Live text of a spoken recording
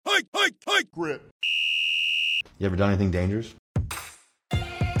Grit. You ever done anything dangerous?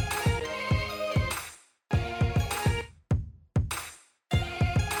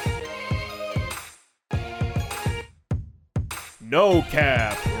 No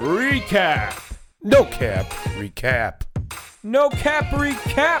Cap Recap. No Cap Recap. No Cap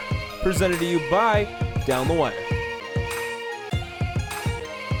Recap. Presented to you by Down the Wire.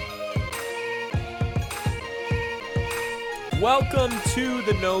 Welcome to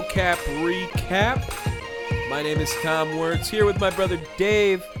the No Cap Recap. My name is Tom Wirtz, here with my brother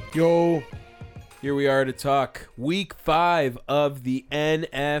Dave. Yo. Here we are to talk Week 5 of the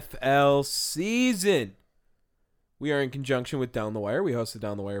NFL season. We are in conjunction with Down the Wire. We host the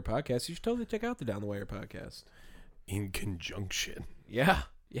Down the Wire podcast. You should totally check out the Down the Wire podcast. In conjunction. Yeah,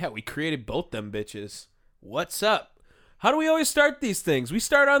 we created both them bitches. What's up? How do we always start these things? We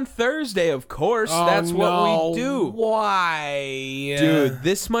start on Thursday, of course. That's what we do. Why? Dude,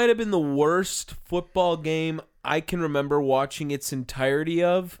 this might have been the worst football game I can remember watching its entirety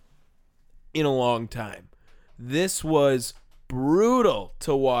of in a long time. This was brutal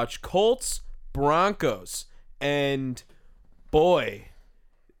to watch. Colts, Broncos, and boy,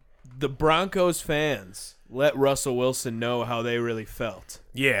 the Broncos fans let Russell Wilson know how they really felt.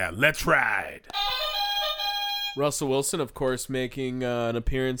 Yeah, let's ride. Russell Wilson, of course, making an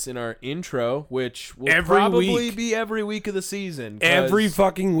appearance in our intro, which will Every probably week. be every week of the season. 'Cause Every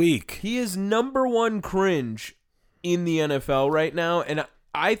fucking week. he is number one cringe in the NFL right now, and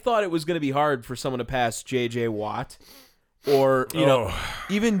I thought it was going to be hard for someone to pass J.J. Watt or,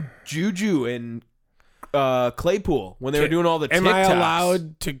 even Juju and Claypool when they were doing all the TikToks. Am I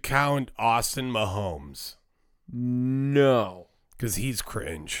allowed to count Austin Mahomes? No. Because he's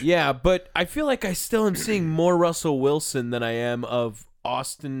cringe. Yeah, but I feel like I still am seeing more Russell Wilson than I am of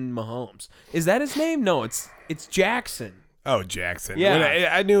Austin Mahomes. Is that his name? No, it's Jackson. Oh, Jackson.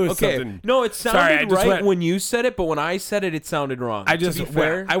 Yeah. I knew it was Okay. something. No, it sounded Sorry, I just right went- when you said it, but when I said it, it sounded wrong. I just to be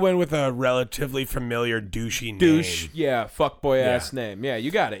fair, I went with a relatively familiar douchey douche. name. Yeah, fuckboy ass name. Yeah, you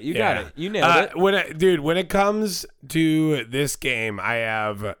got it. You got it. You nailed it. When it comes to this game, I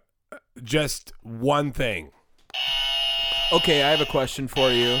have just one thing. Okay, I have a question for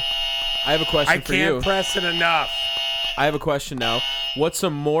you. I can't press it enough. I have a question now. What's a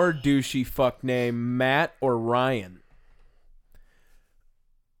more douchey fuck name, Matt or Ryan?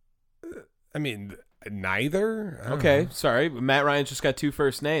 I mean, neither. I don't Okay, know. sorry. Matt Ryan's just got two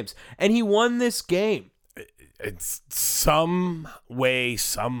first names. And he won this game. It's some way,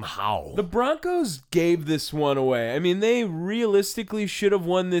 somehow. The Broncos gave this one away. I mean, they realistically should have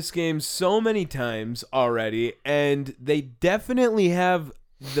won this game so many times already, and they definitely have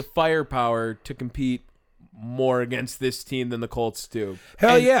the firepower to compete more against this team than the Colts do.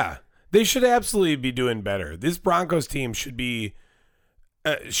 Hell And- yeah. They should absolutely be doing better. This Broncos team should be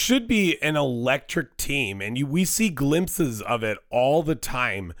an electric team, and we see glimpses of it all the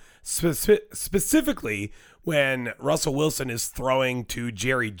time, specifically when Russell Wilson is throwing to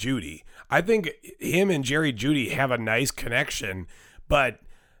Jerry Jeudy. I think him and Jerry Jeudy have a nice connection, but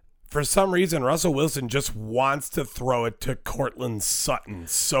for some reason, Russell Wilson just wants to throw it to Courtland Sutton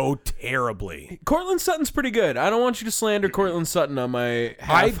so terribly. Courtland Sutton's pretty good. I don't want you to slander Courtland Sutton on my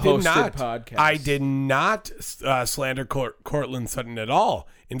half-hosted podcast. I did not slander Courtland Sutton at all.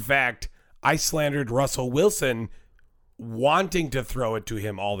 In fact, I slandered Russell Wilson wanting to throw it to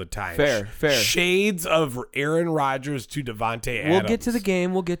him all the time. Fair. Shades of Aaron Rodgers to Devontae Adams. We'll get to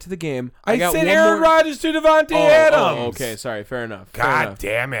the game. I got said one Aaron more- Rodgers to Devontae Adams. Oh, okay. Sorry. Fair enough. God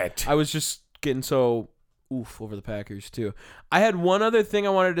damn it. I was just getting so over the Packers too. I had one other thing I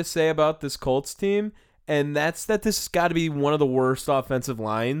wanted to say about this Colts team, and that's that this has got to be one of the worst offensive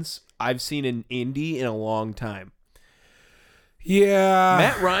lines I've seen in Indy in a long time. Yeah.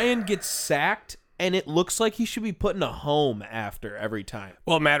 Matt Ryan gets sacked, and it looks like he should be put in a home after every time.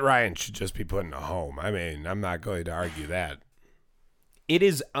 Well, Matt Ryan should just be put in a home. I mean, I'm not going to argue that. It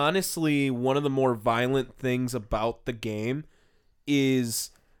is honestly one of the more violent things about the game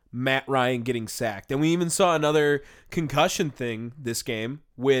is Matt Ryan getting sacked. And we even saw another concussion thing this game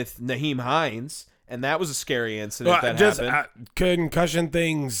with Nyheim Hines, and that was a scary incident that happened. Concussion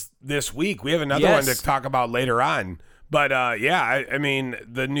things this week. We have another one to talk about later on. But, I mean,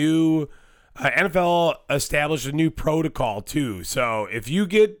 the new NFL established a new protocol, too. So if you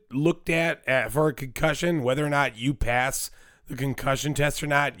get looked at for a concussion, whether or not you pass the concussion test or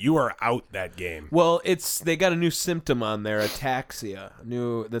not, you are out that game. Well, they got a new symptom on there, ataxia.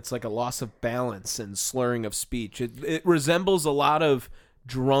 That's like a loss of balance and slurring of speech. It resembles a lot of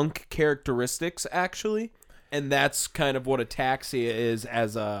drunk characteristics, actually, and that's kind of what ataxia is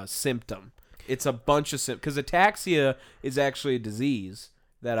as a symptom. It's a bunch of symptoms, because ataxia is actually a disease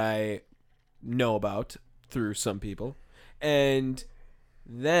that I know about through some people. And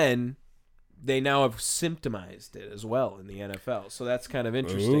then they now have symptomized it as well in the NFL. So that's kind of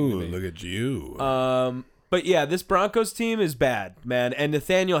interesting to Ooh, me. look at you. But yeah, this Broncos team is bad, man. And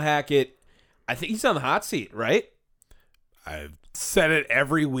Nathaniel Hackett, I think he's on the hot seat, right? I've said it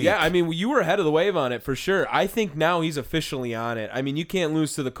every week. Yeah, I mean, you were ahead of the wave on it for sure. I think now he's officially on it. I mean, you can't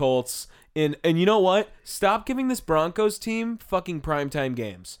lose to the Colts. And you know what? Stop giving this Broncos team fucking primetime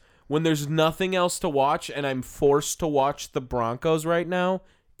games. When there's nothing else to watch and I'm forced to watch the Broncos right now,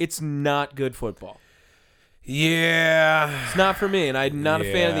 it's not good football. Yeah. It's not for me, and I'm not a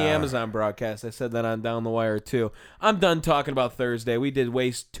fan of the Yeah. Amazon broadcast. I said that on Down the Wire, too. I'm done talking about Thursday. We did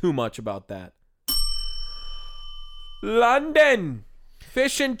waste too much about that. London.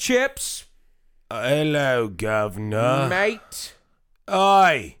 Fish and chips, Hello, governor. mate.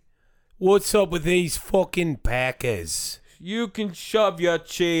 Oi. What's up with these fucking Packers? You can shove your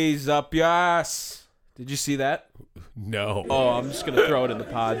cheese up your ass. Did you see that? No. Oh, I'm just going to throw it in the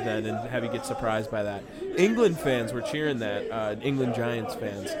pod then and have you get surprised by that. England fans were cheering that, England Giants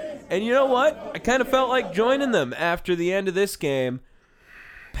fans. And you know what? I kind of felt like joining them after the end of this game.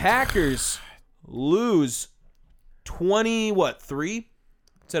 Packers lose 3?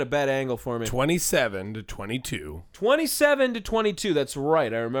 It's at a bad angle for me. 27-22. 27-22. That's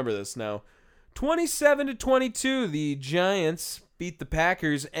right. I remember this now. 27-22. The Giants beat the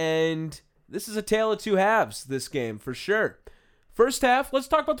Packers, and this is a tale of two halves, this game, for sure. First half, let's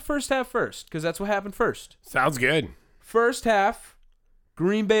talk about the first half first, because that's what happened first. Sounds good. First half,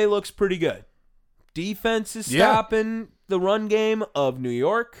 Green Bay looks pretty good. Defense is Yeah. stopping the run game of New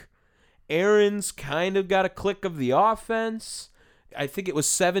York. Aaron's kind of got a click of the offense. I think it was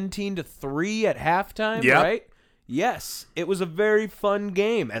 17-3 at halftime, Yep. right? Yes, it was a very fun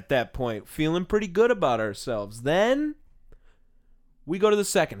game at that point. Feeling pretty good about ourselves. Then we go to the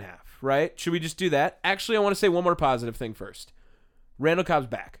second half, right? Should we just do that? Actually, I want to say one more positive thing first. Randall Cobb's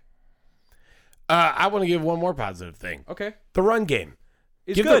back. I want to give one more positive thing. Okay. The run game.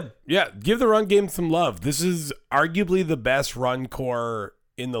 It's Give good. Give the run game some love. This is arguably the best run core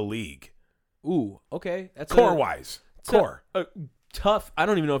in the league. Ooh, okay. That's Core-wise. Core. Tough. I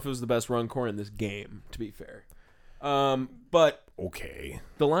don't even know if it was the best run core in this game, to be fair. But Okay.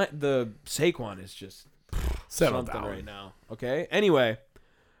 the Saquon is just Settle something down. right now. Okay. Anyway,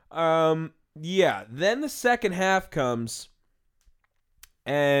 yeah. Then the second half comes,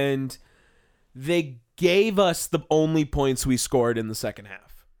 and they gave us the only points we scored in the second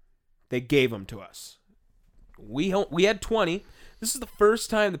half. They gave them to us. We had 20. This is the first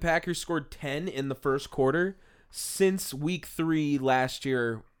time the Packers scored 10 in the first quarter since week 3 last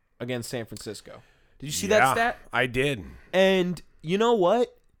year against San Francisco. Did you see that stat? I did. And you know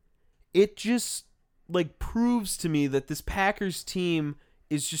what? It just proves to me that this Packers team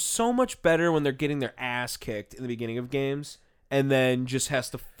is just so much better when they're getting their ass kicked in the beginning of games and then just has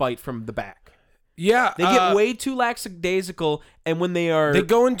to fight from the back. Yeah. They get way too lackadaisical, and when they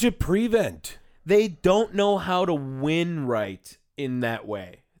go into prevent. they don't know how to win right in that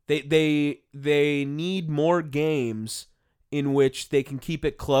way. They need more games in which they can keep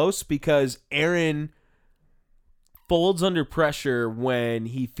it close, because Aaron folds under pressure when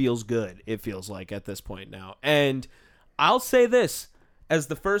he feels good, it feels like at this point now. And I'll say this, as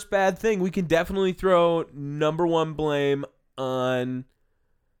the first bad thing, we can definitely throw number one blame on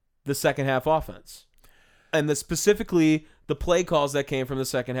the second half offense. And specifically the play calls that came from the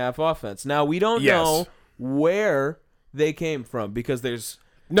second half offense. Now, we don't know where they came from, because there's...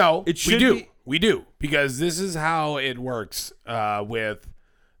 No, It should we do. be- We do, because this is how it works with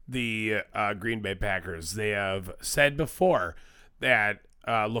the Green Bay Packers. They have said before that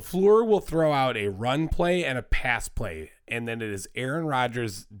LaFleur will throw out a run play and a pass play, and then it is Aaron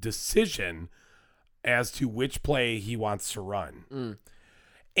Rodgers' decision as to which play he wants to run.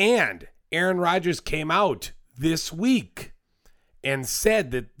 And Aaron Rodgers came out this week and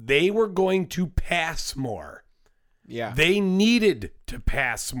said that they were going to pass more. Yeah. They needed to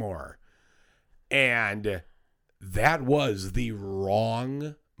pass more. And that was the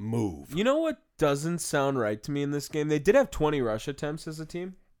wrong move. You know what doesn't sound right to me in this game? They did have 20 rush attempts as a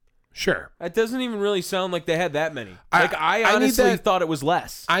team. Sure. That doesn't even really sound like they had that many. I I need honestly that- thought it was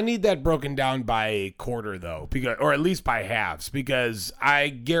less. I need that broken down by quarter, though, because, or at least by halves, because I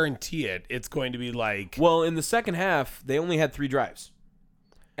guarantee it's going to be like... Well, in the second half, they only had 3 drives.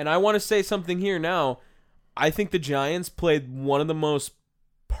 And I want to say something here now. I think the Giants played one of the most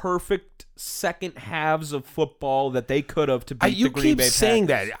perfect second halves of football that they could have to beat you the Green keep Bay saying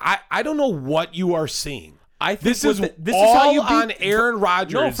Packers. that. I don't know what you are seeing. I think This is how all you beat, on Aaron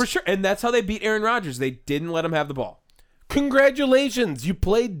Rodgers. No, for sure. And that's how they beat Aaron Rodgers. They didn't let him have the ball. Congratulations, you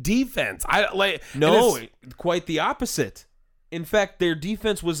played defense. No, quite the opposite. In fact, their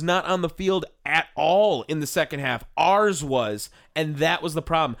defense was not on the field at all in the second half. Ours was, and that was the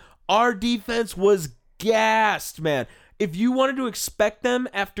problem. Our defense was gassed, man. If you wanted to expect them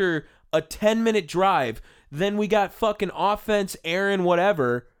after a 10-minute drive, then we got fucking offense, Aaron,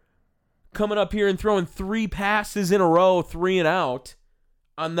 whatever, coming up here and throwing 3 passes in a row, 3 and out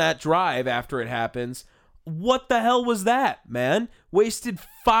on that drive after it happens. What the hell was that, man? Wasted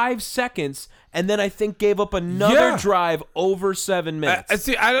 5 seconds, and then I think gave up another drive over 7 minutes. That's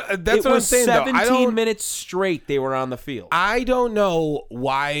what I'm saying. 17 minutes straight they were on the field. I don't know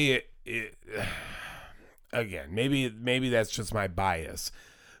why. Again, maybe that's just my bias,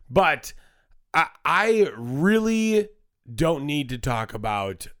 but I really don't need to talk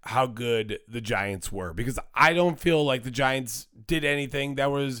about how good the Giants were, because I don't feel like the Giants did anything that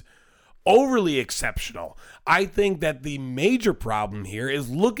was overly exceptional. I think that the major problem here is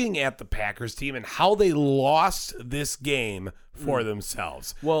looking at the Packers team and how they lost this game for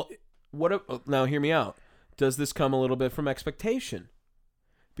themselves. Well, now hear me out. Does this come a little bit from expectation?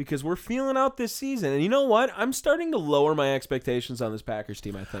 Because we're feeling out this season. And you know what? I'm starting to lower my expectations on this Packers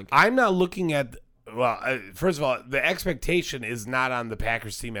team, I think. I'm not looking at... first of all, the expectation is not on the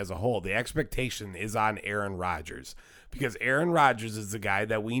Packers team as a whole. The expectation is on Aaron Rodgers, because Aaron Rodgers is the guy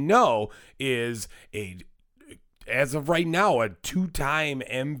that we know is as of right now, a 2-time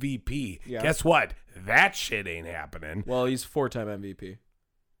MVP. Yeah. Guess what? That shit ain't happening. Well, he's 4-time MVP.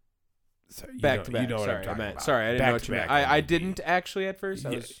 So Back to back. You know what Sorry, I'm talking about. Sorry, I didn't know what you meant. I MVP. didn't actually at first.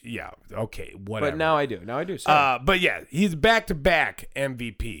 Yeah. Okay. Whatever. But now I do. Sorry. But yeah, he's back-to-back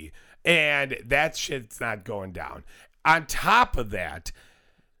MVP, and that shit's not going down. On top of that,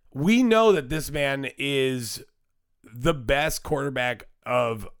 we know that this man is the best quarterback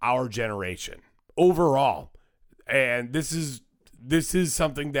of our generation overall, and this is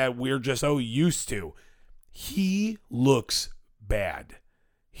something that we're just so used to. He looks bad.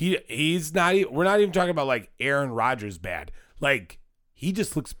 He's not. We're not even talking about like Aaron Rodgers bad. Like, he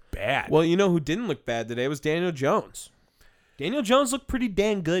just looks bad. Well, you know who didn't look bad today was Daniel Jones. Daniel Jones looked pretty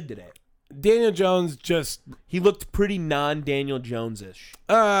dang good today. Daniel Jones he looked pretty non-Daniel Jones-ish.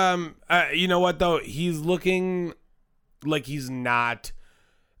 You know what though? He's looking like he's not.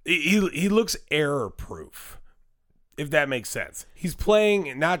 He looks error-proof, if that makes sense. He's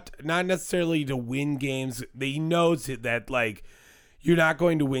playing not necessarily to win games. He knows that like, you're not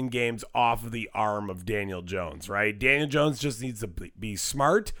going to win games off of the arm of Daniel Jones, right? Daniel Jones just needs to be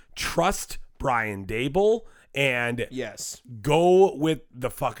smart, trust Brian Daboll, and yes, go with the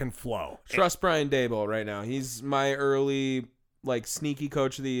fucking flow. Trust Brian Daboll right now. He's my early like sneaky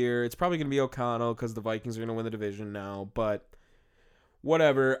coach of the year. It's probably going to be O'Connell because the Vikings are going to win the division now, but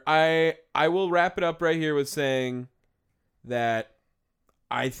whatever. I will wrap it up right here with saying that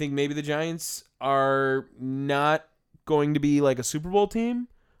I think maybe the Giants are not going to be like a Super Bowl team,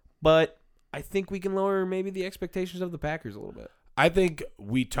 but I think we can lower maybe the expectations of the Packers a little bit. I think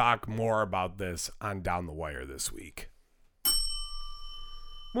we talk more about this on Down the Wire this week.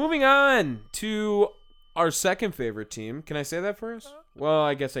 Moving on to our second favorite team. Can I say that first? Well,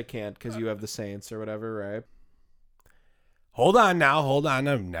 I guess I can't because you have the Saints or whatever, right? Hold on. I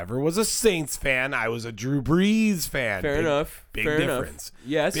never was a Saints fan. I was a Drew Brees fan. Fair enough. Big Fair difference. Enough.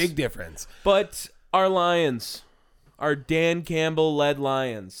 Yes. Big difference. But our Lions, our Dan Campbell-led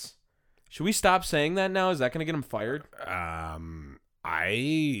Lions. Should we stop saying that now? Is that going to get him fired?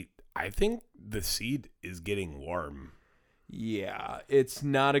 I think the seat is getting warm. Yeah, it's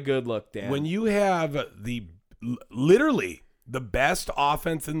not a good look, Dan. When you have literally the best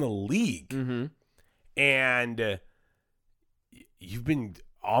offense in the league, and you've been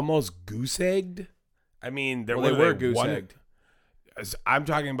almost goose-egged. I mean, they were goose-egged. I'm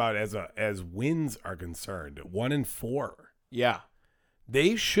talking about as wins are concerned, 1-4. Yeah.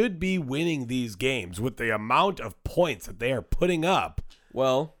 They should be winning these games with the amount of points that they are putting up.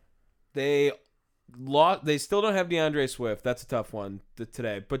 Well, they still don't have DeAndre Swift. That's a tough one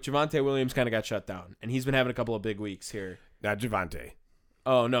today. But Javonte Williams kind of got shut down, and he's been having a couple of big weeks here. Not Javonte.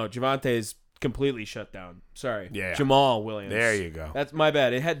 Oh, no. Javonte's completely shut down. Sorry. Yeah. Jamal Williams. There you go. That's my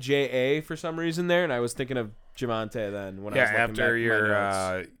bad. It had J.A. for some reason there, and I was thinking of Javonte then when I was looking after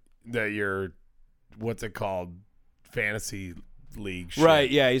back your what's it called? Fantasy league shit. Right,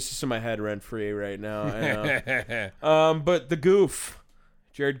 yeah, he's just in my head rent-free right now. I know. But the goof,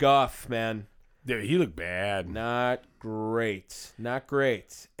 Jared Goff, man. Dude, he looked bad. Not great.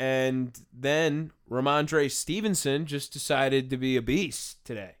 And then Ramondre Stevenson just decided to be a beast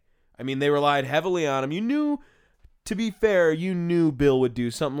today. I mean, they relied heavily on him. To be fair, you knew Bill would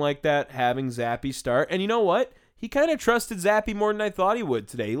do something like that, having Zappy start. And you know what? he kind of trusted Zappy more than I thought he would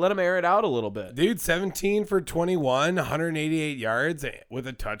today. He let him air it out a little bit. Dude, 17 for 21, 188 yards with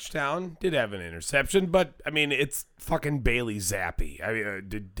a touchdown. Did have an interception, but, I mean, it's fucking Bailey Zappi. I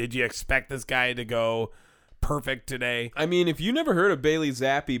mean, did you expect this guy to go perfect today? I mean, if you never heard of Bailey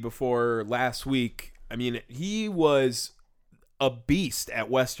Zappi before last week, I mean, he was a beast at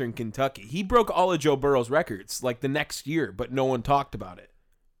Western Kentucky. He broke all of Joe Burrow's records like the next year, but no one talked about it.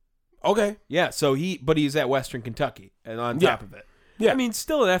 Okay. Yeah, so he's at Western Kentucky, and on top of it. Yeah. I mean,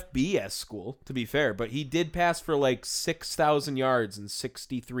 still an FBS school, to be fair, but he did pass for like 6,000 yards and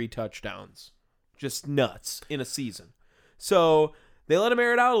 63 touchdowns. Just nuts in a season. So they let him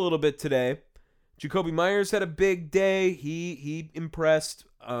air it out a little bit today. Jacoby Myers had a big day. He impressed,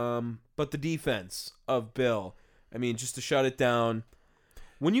 but the defense of Bill, I mean, just to shut it down.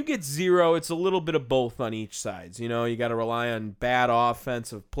 When you get 0, it's a little bit of both on each side. You know, you got to rely on bad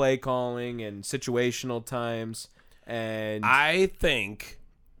offensive play calling and situational times. And I think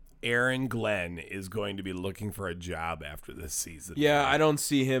Aaron Glenn is going to be looking for a job after this season. yeah, I don't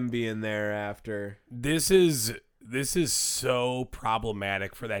see him being there after. This is so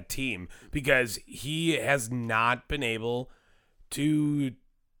problematic for that team because he has not been able to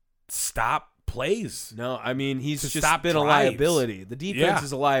stop plays. No, I mean, he's To just stop been a drives. liability. The defense Yeah.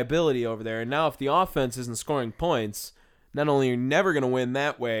 is a liability over there. And now if the offense isn't scoring points, not only are you never going to win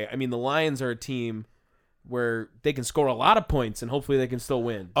that way, I mean, the Lions are a team where they can score a lot of points and hopefully they can still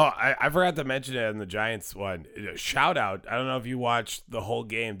win. Oh, I forgot to mention it in the Giants one. Shout out. I don't know if you watched the whole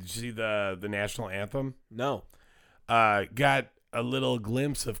game. Did you see the national anthem? No. Got a little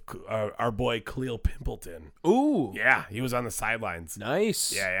glimpse of our boy Khalil Pimpleton. Ooh. Yeah, he was on the sidelines.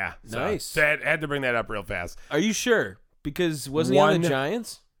 Nice. Yeah. Nice. So I had to bring that up real fast. Are you sure? Because wasn't he on One- the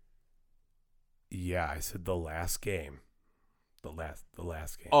Giants? Yeah, I said the last game. The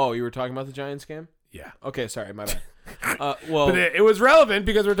last game. Oh, you were talking about the Giants game? Yeah. Okay, sorry, my bad. Well, But it was relevant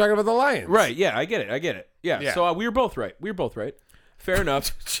because we're talking about the Lions. right, yeah, I get it. Yeah. So we were both right. Fair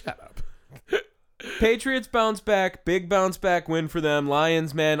enough. Shut up. Patriots bounce back, big bounce back win for them.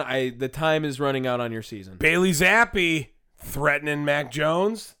 Lions, man, the time is running out on your season. Bailey Zappi threatening Mac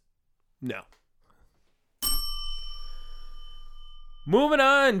Jones. No. Moving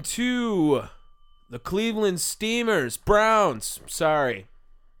on to the Cleveland Browns,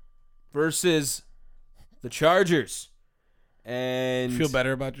 versus the Chargers. And Feel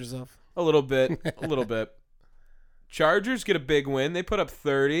better about yourself? a little bit. Chargers get a big win. They put up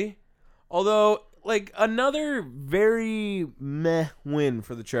 30. Although, like, another very meh win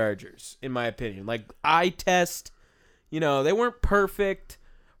for the Chargers, in my opinion. Like, eye test, they weren't perfect.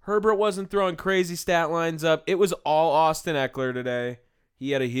 Herbert wasn't throwing crazy stat lines up. It was all Austin Eckler today.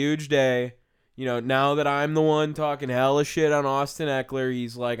 He had a huge day. Now that I'm the one talking hella shit on Austin Eckler,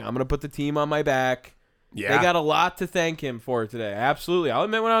 he's like, I'm going to put the team on my back. Yeah. They got a lot to thank him for today. Absolutely. I'll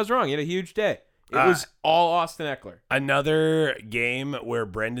admit when I was wrong. He had a huge day. It was all Austin Eckler. Another game where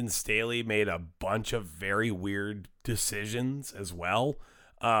Brendan Staley made a bunch of very weird decisions as well.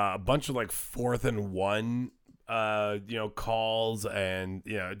 A bunch of like 4th and 1, calls, and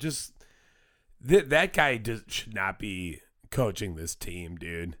just that guy should not be coaching this team,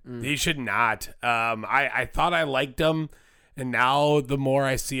 dude. He should not. I thought I liked him, and now the more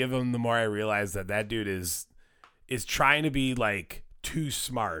I see of him, the more I realize that dude is trying to be like too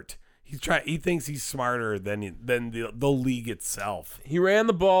smart. He thinks he's smarter than the league itself. He ran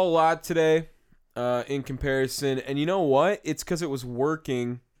the ball a lot today in comparison. And you know what? It's because it was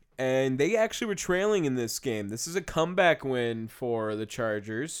working. And they actually were trailing in this game. This is a comeback win for the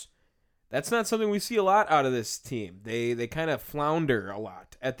Chargers. That's not something we see a lot out of this team. They kind of flounder a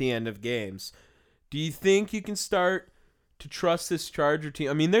lot at the end of games. Do you think you can start to trust this Charger team?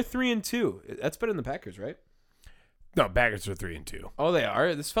 I mean, they're 3-2. That's better than the Packers, right? No, Packers are 3-2. Oh, they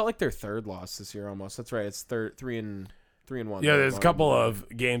are. This felt like their third loss this year almost. That's right. It's 3-1. Yeah, there's a couple of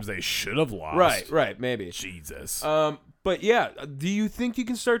games they should have lost. Right, maybe. Jesus. But yeah, do you think you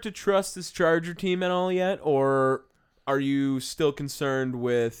can start to trust this Charger team at all yet, or are you still concerned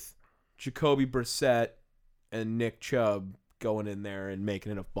with Jacoby Brissett and Nick Chubb going in there and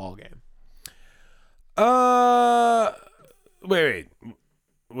making it a ball game? Wait.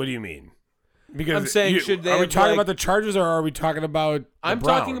 What do you mean? Because I'm saying, should they are we have, talking like- about the Chargers or are we talking about the I'm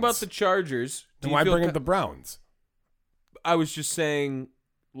Browns? talking about the Chargers. Do Then you why feel bring co- up the Browns? I was just saying,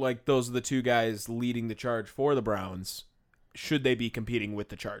 like, those are the two guys leading the charge for the Browns. Should they be competing with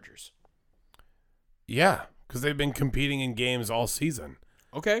the Chargers? Yeah, because they've been competing in games all season.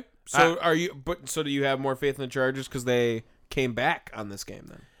 Okay. So do you have more faith in the Chargers because they came back on this game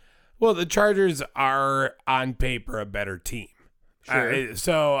then? Well, the Chargers are on paper a better team. Sure.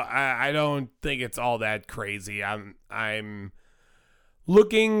 So I don't think it's all that crazy. I'm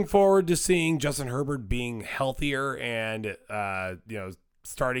looking forward to seeing Justin Herbert being healthier and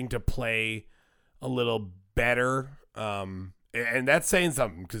starting to play a little better. And that's saying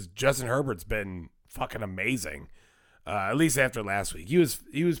something because Justin Herbert's been fucking amazing. At least after last week, he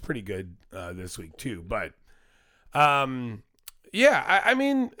was pretty good this week too. But yeah, I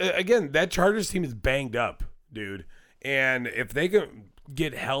mean, again, that Chargers team is banged up, dude. And if they can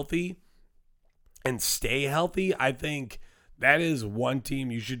get healthy and stay healthy, I think that is one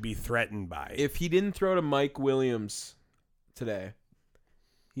team you should be threatened by. If he didn't throw to Mike Williams today,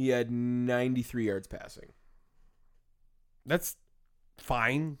 he had 93 yards passing. That's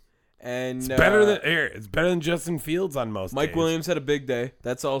fine. And It's better than Justin Fields on most Mike days. Williams had a big day.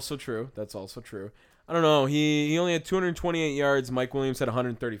 That's also true. I don't know. He only had 228 yards. Mike Williams had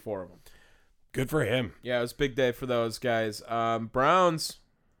 134 of them. Good for him. Yeah, it was a big day for those guys. Browns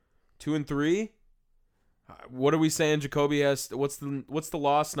 2-3. What are we saying? Jacoby has what's the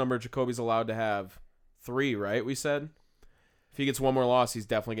loss number Jacoby's allowed to have? 3, right? We said. If he gets one more loss, he's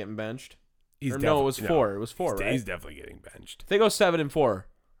definitely getting benched. It was 4. It was 4, right? He's definitely getting benched. If they go 7-4.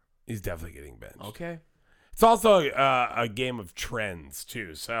 He's definitely getting benched. Okay. It's also a game of trends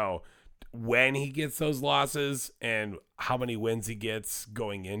too. So when he gets those losses and how many wins he gets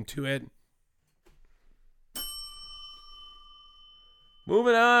going into it.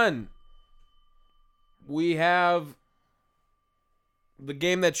 Moving on. We have the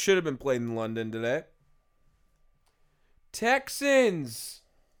game that should have been played in London today. Texans.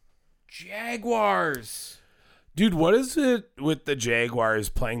 Jaguars. Dude, what is it with the Jaguars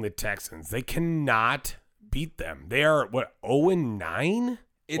playing the Texans? They cannot beat them. They are, 0-9?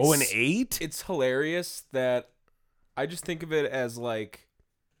 0-8? It's hilarious that I just think of it as like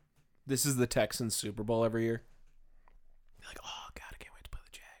this is the Texans Super Bowl every year. You're like, oh, God, I can't wait to play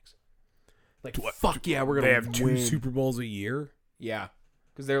the Jags. Like, fuck yeah, we're going to They have 2 Super Bowls a year? Yeah,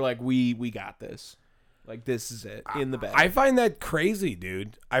 because they're like, we got this. Like, this is it, in the bag. I find that crazy,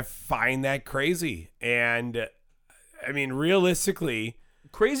 dude. I find that crazy. And, I mean, realistically...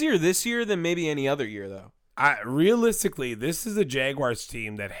 Crazier this year than maybe any other year, though. Realistically, this is a Jaguars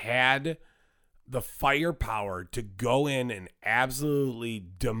team that had the firepower to go in and absolutely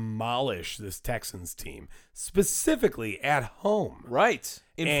demolish this Texans team, specifically at home. Right.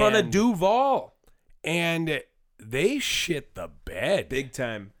 In front of Duval. And they shit the bed. Big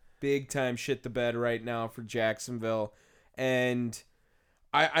time shit the bed right now for Jacksonville. And,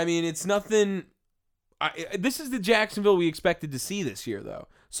 I mean, it's nothing... this is the Jacksonville we expected to see this year, though.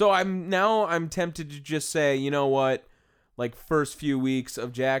 So I'm tempted to just say, you know what, like first few weeks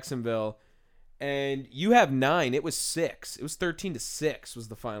of Jacksonville, and you have 9. It was 6. It was 13-6 was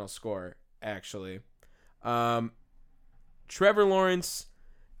the final score, actually. Trevor Lawrence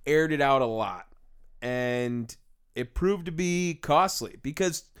aired it out a lot, and it proved to be costly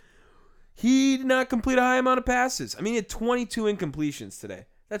because he did not complete a high amount of passes. I mean, he had 22 incompletions today.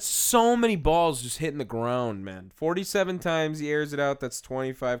 That's so many balls just hitting the ground, man. 47 times he airs it out. That's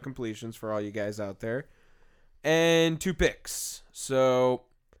 25 completions for all you guys out there. And 2 picks. So,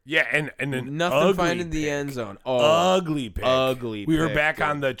 yeah, and nothing finding the end zone. Oh, ugly pick. We were pick, back dude.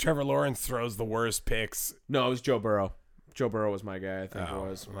 on the Trevor Lawrence throws the worst picks. No, it was Joe Burrow. Joe Burrow was my guy, I think it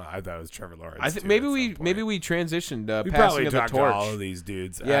was. Well, I thought it was Trevor Lawrence. I think too, maybe at some point. we transitioned We passing probably of the talked to torch. all of these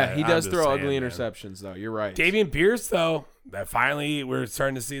dudes. Yeah, he I'm does just throw saying, ugly man. interceptions, though. You're right. Dameon Pierce, though, that finally we're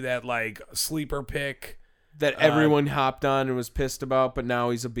starting to see that like sleeper pick. That everyone hopped on and was pissed about, but now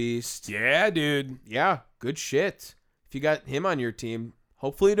he's a beast. Yeah, dude. Yeah, good shit. If you got him on your team,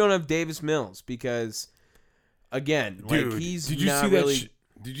 hopefully you don't have Davis Mills because, again, Dude, like he's did you not see really.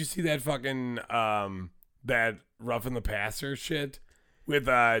 that? Did you see that fucking that roughing the passer shit with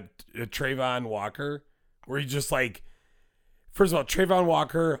Trayvon Walker, where he just like, first of all, Trayvon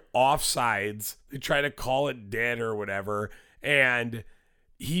Walker offsides. They try to call it dead or whatever, and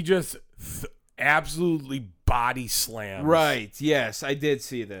he just absolutely body slams. Right. Yes, I did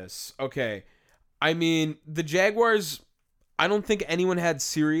see this. Okay. I mean, the Jaguars, I don't think anyone had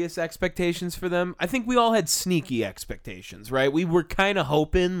serious expectations for them. I think we all had sneaky expectations, right? We were kind of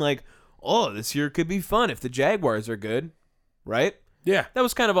hoping, like, oh, this year could be fun if the Jaguars are good, right? Yeah. That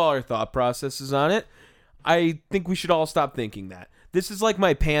was kind of all our thought processes on it. I think we should all stop thinking that. This is like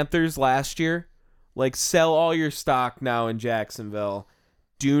my Panthers last year. Like, sell all your stock now in Jacksonville.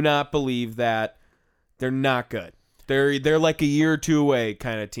 Do not believe that. They're not good. They're like a year or 2 away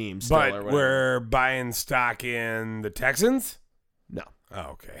kind of team still. But or whatever. we're buying stock in the Texans? No.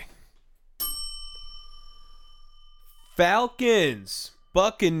 Oh, okay. Falcons,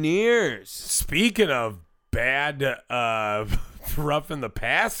 Buccaneers. Speaking of bad roughing the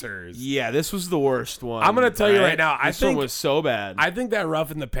passers. Yeah, this was the worst one. I'm gonna tell you right now. This one was so bad. I think that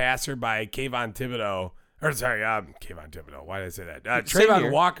roughing the passer by Kayvon Thibodeau, or sorry, Kayvon Thibodeau. Why did I say that? Same Trayvon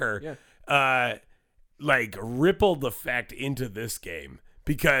here. Walker, like rippled effect into this game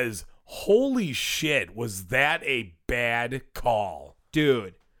because holy shit, was that a bad call,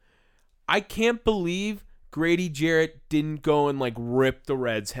 Dude, I can't believe Grady Jarrett didn't go and like rip the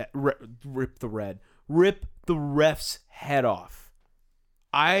ref's head off.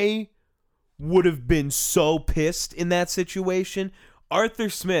 I would have been so pissed in that situation. Arthur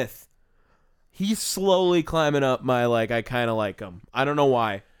Smith, he's slowly climbing up my I kind of like him. I don't know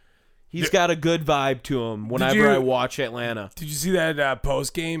why. He's got a good vibe to him whenever I watch Atlanta. Did you see that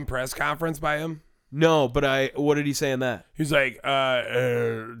post-game press conference by him? No, but what did he say in that? He's like, how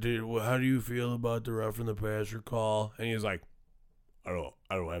do you feel about the roughing the passer call? And he was like, I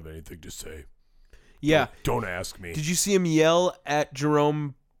don't have anything to say. Yeah. Don't ask me. Did you see him yell at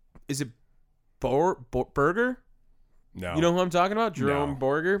Jerome? Is it Berger? No. You know who I'm talking about? Jerome No.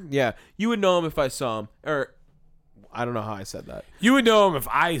 Berger? Yeah. You would know him if I saw him. Or, I don't know how I said that. You would know him if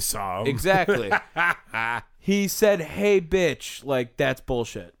I saw him. Exactly. He said, hey, bitch. Like, that's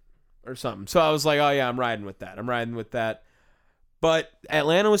bullshit. Or something. So I was like, oh, yeah, I'm riding with that. But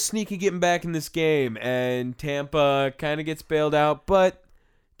Atlanta was sneaky getting back in this game, and Tampa kind of gets bailed out. But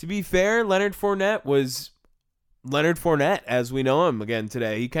to be fair, Leonard Fournette was Leonard Fournette as we know him again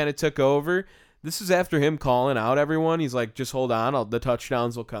today. He kind of took over. This is after him calling out everyone. He's like, just hold on. The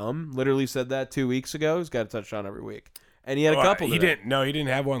touchdowns will come. Literally said that 2 weeks ago. He's got a touchdown every week. And he had a couple He today. didn't. No, he didn't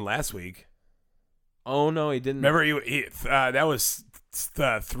have one last week. Oh, no, he didn't. Remember, that was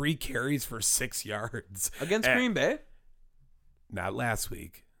 3 carries for 6 yards. Against Green Bay? Not last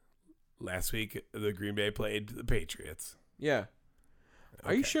week. Last week, the Green Bay played the Patriots. Yeah.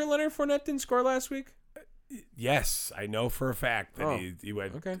 Are you Okay. sure Leonard Fournette didn't score last week? Yes, I know for a fact that Oh, he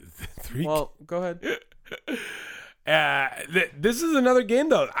went okay. 3. Well, go ahead. This is another game,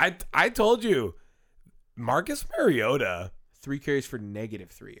 though. I told you, Marcus Mariota. 3 carries for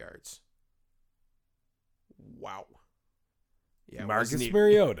 -3 yards. Wow. Yeah, Marcus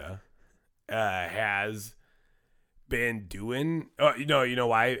Mariota has been doing. Oh, you know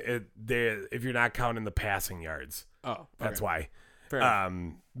why? If you're not counting the passing yards, Oh, that's why. Fair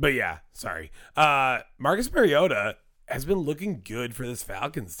enough. But yeah, sorry. Marcus Mariota has been looking good for this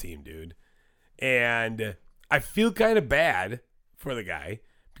Falcons team, dude, and I feel kind of bad for the guy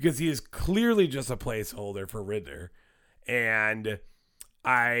because he is clearly just a placeholder for Ridder, and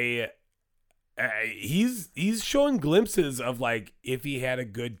he's showing glimpses of like if he had a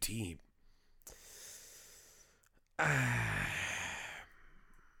good team. I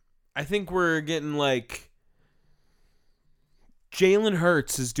think we're getting Jalen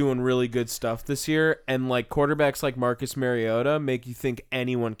Hurts is doing really good stuff this year, and quarterbacks like Marcus Mariota make you think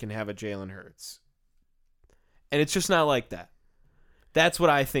anyone can have a Jalen Hurts. And it's just not like that. That's what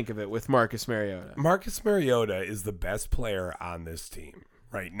I think of it with Marcus Mariota. Marcus Mariota is the best player on this team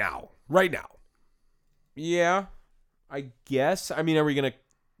right now. Right now. Yeah, I guess. I mean, are we going to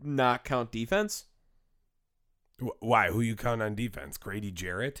not count defense? Why? Who you count on defense? Grady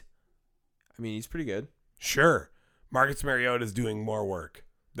Jarrett? I mean, he's pretty good. Sure. Marcus Mariota is doing more work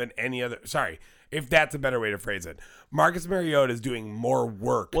than any other. Sorry, if that's a better way to phrase it. Marcus Mariota is doing more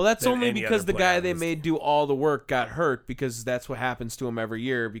work. Well, that's than only any because other the player guy on they this made do all the work got hurt, because that's what happens to him every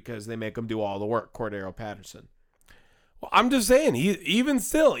year because they make him do all the work, Cordero Patterson. Well, I'm just saying, even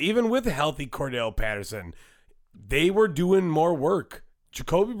with a healthy Cordell Patterson, they were doing more work.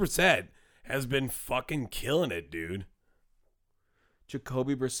 Jacoby Brissett has been fucking killing it, dude.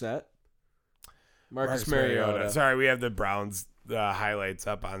 Jacoby Brissett? Marcus Mariota. Sorry, we have the Browns highlights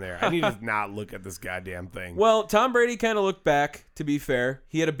up on there. I need to not look at this goddamn thing. Well, Tom Brady kind of looked back, to be fair.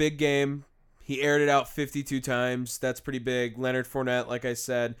 He had a big game. He aired it out 52 times. That's pretty big. Leonard Fournette, like I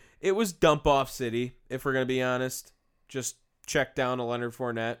said. It was dump-off city, if we're going to be honest. Just check down to Leonard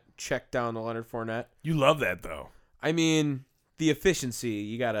Fournette. Check down to Leonard Fournette. You love that, though. I mean, the efficiency,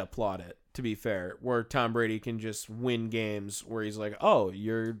 you got to applaud it, to be fair, where Tom Brady can just win games where he's like, oh,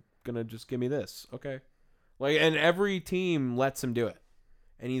 you're going to just give me this. Okay. And every team lets him do it.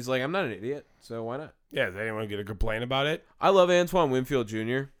 And he's like, I'm not an idiot, so why not? Yeah, is anyone going to complain about it? I love Antoine Winfield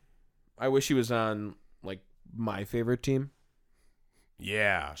Jr. I wish he was on, my favorite team.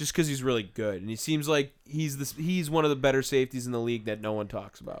 Yeah. Just because he's really good. And he seems like he's one of the better safeties in the league that no one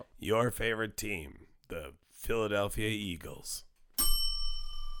talks about. Your favorite team, the Philadelphia Eagles.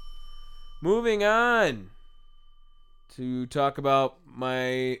 Moving on to talk about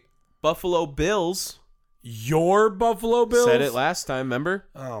my Buffalo Bills. Your Buffalo Bills? Said it last time, remember?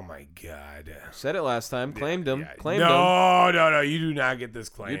 Oh, my God. Said it last time. Claimed him. Yeah. Claimed him. No. You do not get this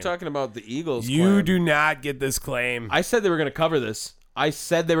claim. You're talking about the Eagles. You claim. do not get this claim. I said they were going to cover this.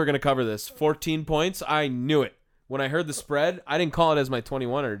 14 points. I knew it. When I heard the spread, I didn't call it as my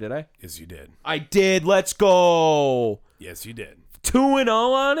 21er, did I? Yes, you did. I did. Let's go. Yes, you did. 2-0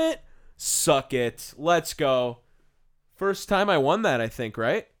 on it? Suck it. Let's go. First time I won that, I think,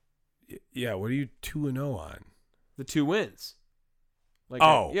 right? Yeah, what are you 2-0 on? The 2 wins. Like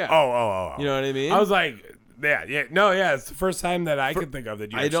Yeah. Oh. You know what I mean? I was like, it's the first time that I could think of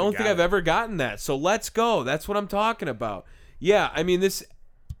that you I don't think I've it. ever gotten that. So let's go. That's what I'm talking about. Yeah, I mean, this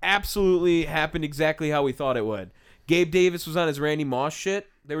absolutely happened exactly how we thought it would. Gabe Davis was on his Randy Moss shit.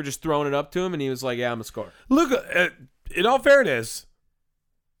 They were just throwing it up to him, and he was like, yeah, I'm a scorer. Look, in all fairness,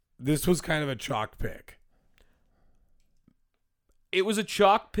 this was kind of a chalk pick. It was a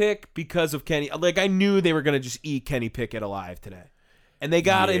chalk pick because of Kenny. Like, I knew they were going to just eat Kenny Pickett alive today. And they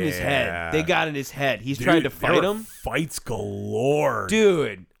got in his head. They got in his head. He's trying to fight him. Fights galore.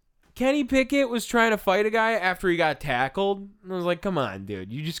 Dude, Kenny Pickett was trying to fight a guy after he got tackled. I was like, come on,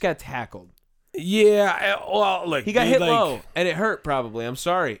 dude. You just got tackled. Yeah, well, look. He got hit low, and it hurt probably. I'm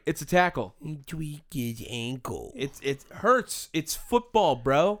sorry. It's a tackle. He tweaked his ankle. It hurts. It's football,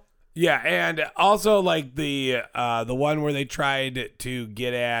 bro. Yeah, and also like the one where they tried to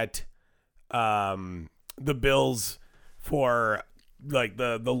get at the Bills for like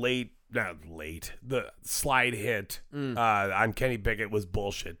the slide hit on Kenny Pickett was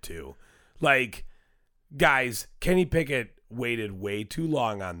bullshit too. Like, guys, Kenny Pickett waited way too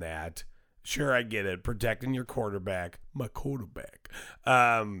long on that. Sure, I get it. Protecting your quarterback. My quarterback.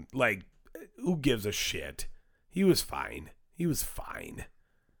 Like, who gives a shit? He was fine.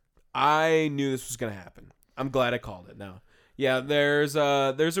 I knew this was going to happen. I'm glad I called it now. Yeah, there's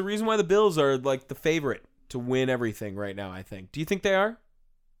a reason why the Bills are like the favorite to win everything right now, I think. Do you think they are?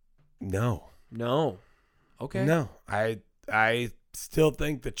 No. Okay. No. I still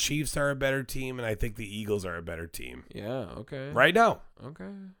think the Chiefs are a better team, and I think the Eagles are a better team. Yeah, okay. Right now. Okay.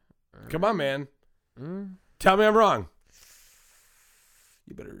 Come on, man. Tell me I'm wrong.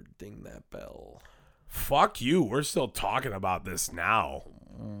 You better ding that bell. Fuck you. We're still talking about this now.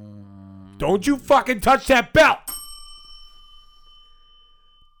 Don't you fucking touch that bell.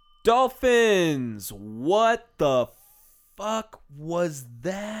 Dolphins. What the fuck was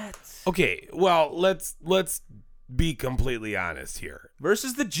that? Okay, well, let's be completely honest here.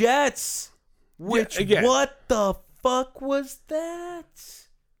 Versus the Jets. Which, again, what the fuck was that?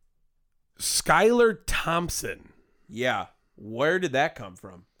 Skylar Thompson. Yeah. Where did that come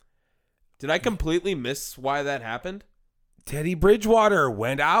from? Did I completely miss why that happened? Teddy Bridgewater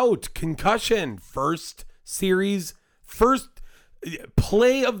went out. Concussion. First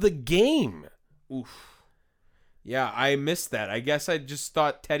play of the game. Oof. Yeah, I missed that. I guess I just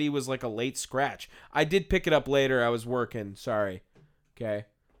thought Teddy was like a late scratch. I did pick it up later. I was working. Sorry. Okay.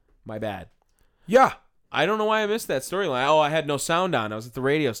 My bad. Yeah. I don't know why I missed that storyline. Oh, I had no sound on. I was at the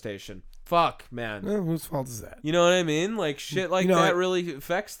radio station. Fuck, man. Whose fault is that? You know what I mean? Like, shit like that really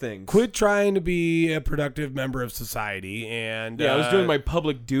affects things. Quit trying to be a productive member of society. And yeah, I was doing my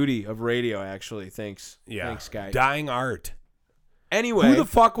public duty of radio, actually. Thanks. Yeah. Thanks, guy. Dying art. Anyway. Who the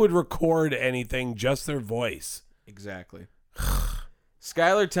fuck would record anything, just their voice? Exactly.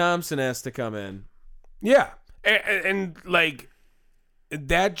 Skylar Thompson has to come in. Yeah. And like,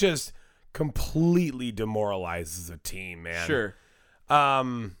 that just completely demoralizes a team, man. Sure.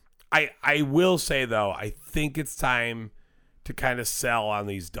 I will say, though, I think it's time to kind of sell on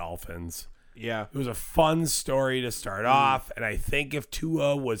these Dolphins. Yeah. It was a fun story to start off, and I think if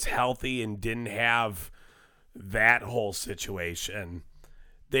Tua was healthy and didn't have that whole situation,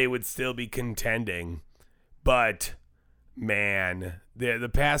 they would still be contending. But, man, the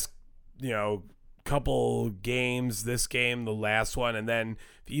past, couple games, this game, the last one, and then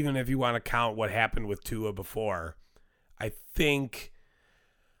even if you want to count what happened with Tua before, I think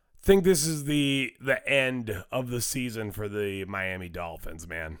this is the end of the season for the Miami Dolphins,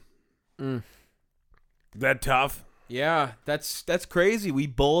 man. That tough? Yeah, that's crazy. We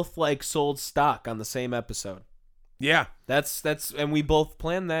both like sold stock on the same episode. Yeah. That's and we both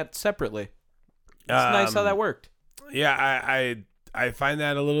planned that separately. It's nice how that worked. Yeah, I find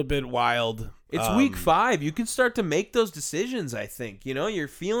that a little bit wild. It's week 5. You can start to make those decisions, I think. You're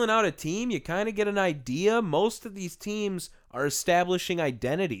feeling out a team. You kind of get an idea. Most of these teams are establishing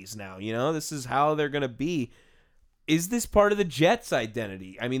identities now. This is how they're going to be. Is this part of the Jets'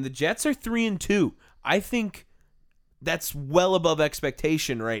 identity? I mean, the Jets are 3-2. I think that's well above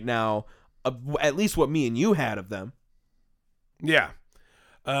expectation right now, at least what me and you had of them. Yeah.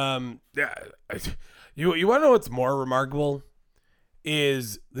 Yeah, you want to know what's more remarkable?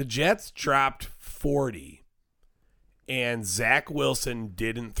 Is the Jets dropped 40 and Zach Wilson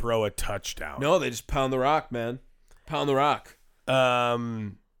didn't throw a touchdown. No, they just pound the rock, man. Pound the rock.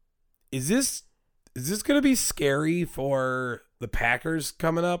 Is this going to be scary for the Packers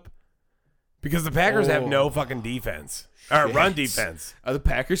coming up? Because the Packers have no fucking defense. Or run defense. Are the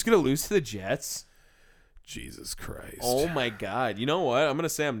Packers going to lose to the Jets? Jesus Christ. Oh, my God. You know what? I'm going to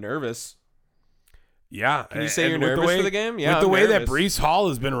say I'm nervous. Yeah. Can you say you're nervous for the game? Yeah, with the I'm way that nervous. Breece Hall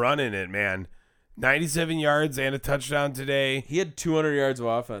has been running it, man. 97 yards and a touchdown today. He had 200 yards of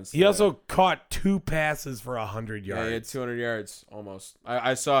offense. He also caught 2 passes for 100 yards. Yeah, he had 200 yards almost.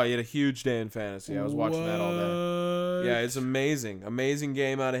 I saw he had a huge day in fantasy. I was watching that all day. Yeah, it's amazing. Amazing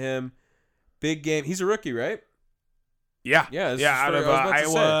game out of him. Big game. He's a rookie, right? Yeah. Yeah, this is out of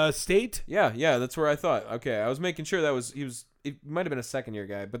Iowa State. Yeah, that's where I thought. Okay, I was making sure he might have been a second-year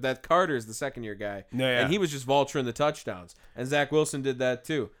guy, but that Carter is the second-year guy. Yeah. And he was just vulturing the touchdowns. And Zach Wilson did that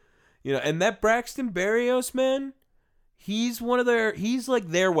too. You know, and that Braxton Berrios, man, he's like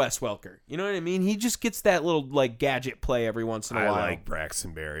their Wes Welker. You know what I mean? He just gets that little like gadget play every once in a while. I like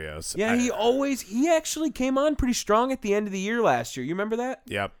Braxton Berrios. Yeah, he actually came on pretty strong at the end of the year last year. You remember that?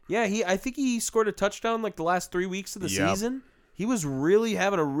 Yep. Yeah, I think he scored a touchdown like the last 3 weeks of the season. He was really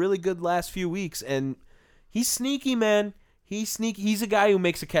having a really good last few weeks, and he's sneaky, man. He's sneaky. He's a guy who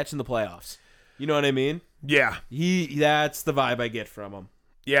makes a catch in the playoffs. You know what I mean? Yeah. That's the vibe I get from him.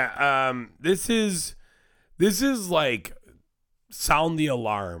 Yeah. This is like sound the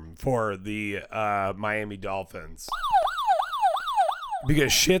alarm for the Miami Dolphins.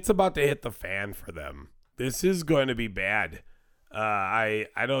 Because shit's about to hit the fan for them. This is going to be bad. I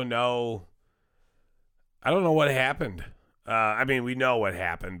don't know. I don't know what happened. I mean, we know what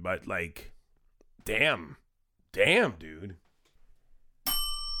happened, but like, damn, dude.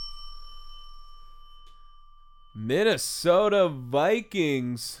 Minnesota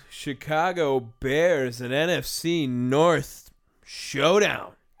Vikings, Chicago Bears, an NFC North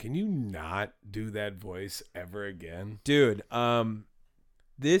showdown. Can you not do that voice ever again? Dude,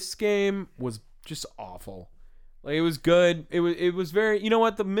 this game was just awful. Like, it was good. It was very, you know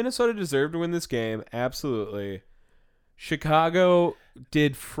what? The Minnesota deserved to win this game. Absolutely. Chicago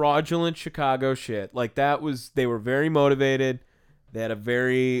did fraudulent Chicago shit. Like, they were very motivated. They had a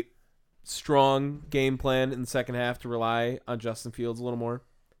very strong game plan in the second half to rely on Justin Fields a little more,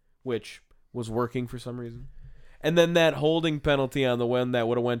 which was working for some reason. And then that holding penalty on the one that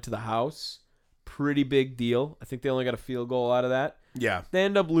would have went to the house, pretty big deal. I think they only got a field goal out of that. Yeah. They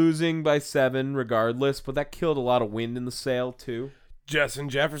end up losing by 7 regardless, but that killed a lot of wind in the sail too. Justin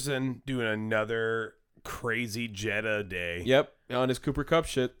Jefferson doing another crazy Jetta day. Yep, on his Cooper Kupp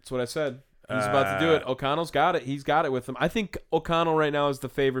shit. That's what I said. He's about to do it. O'Connell's got it. He's got it with him. I think O'Connell right now is the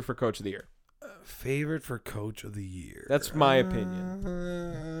favorite for Coach of the Year. Favorite for Coach of the Year. That's my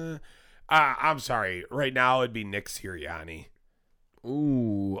opinion. I'm sorry. Right now it'd be Nick Sirianni.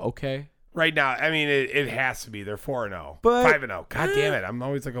 Ooh, okay. Right now, I mean, it has to be. They're 4-0. But 5-0. God damn it. I'm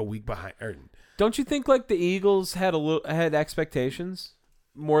always like a week behind. Don't you think like the Eagles had had expectations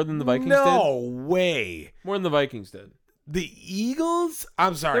more than the Vikings did? No way. More than the Vikings did. The Eagles?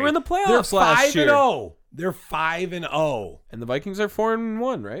 I'm sorry. They were in the playoffs last year. They're 5-0. And the Vikings are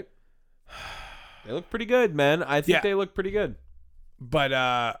 4-1, right? They look pretty good, man. I think they look pretty good.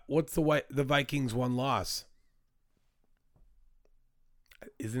 But what's the Vikings' one loss?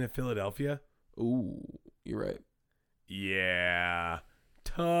 Isn't it Philadelphia? Ooh, you're right. Yeah.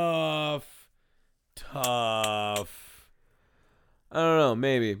 Tough. I don't know.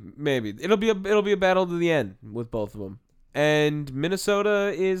 Maybe it'll be a battle to the end with both of them. And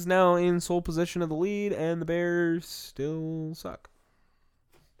Minnesota is now in sole possession of the lead, and the Bears still suck.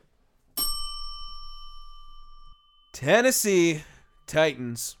 Tennessee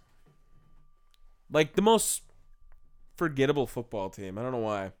Titans, like the most forgettable football team. I don't know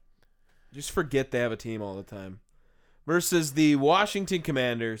why. Just forget they have a team all the time. Versus the Washington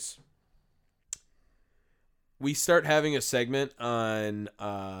Commanders. We start having a segment on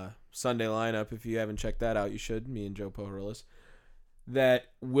Sunday Lineup. If you haven't checked that out, you should. Me and Joe Pohorlis. That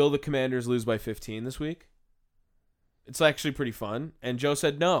will the Commanders lose by 15 this week? It's actually pretty fun. And Joe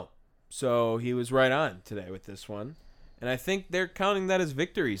said no. So he was right on today with this one. And I think they're counting that as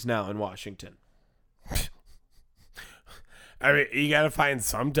victories now in Washington. I mean, you got to find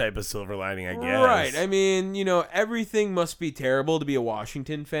some type of silver lining, I guess. Right. I mean, you know, everything must be terrible to be a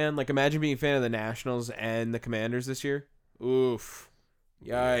Washington fan. Like, imagine being a fan of the Nationals and the Commanders this year. Oof.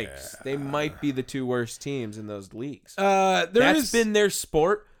 Yikes. Yeah. They might be the two worst teams in those leagues. That's been their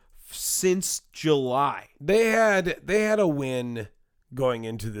sport since July. They had a win going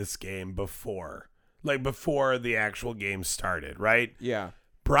into this game before the actual game started, right? Yeah.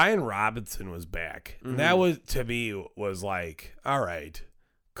 Brian Robinson was back. And that was, to me, was like, all right,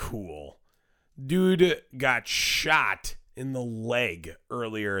 cool. Dude got shot in the leg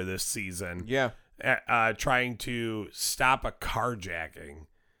earlier this season. Yeah. Trying to stop a carjacking.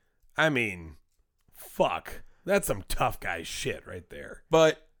 I mean, fuck. That's some tough guy shit right there.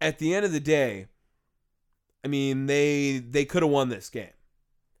 But at the end of the day, I mean, they could have won this game.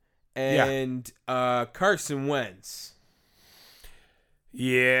 And Carson Wentz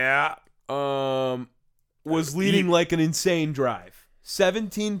was leading like an insane drive.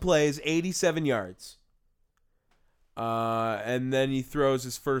 17 plays, 87 yards. And then he throws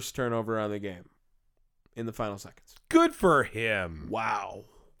his first turnover on the game in the final seconds. Good for him. Wow.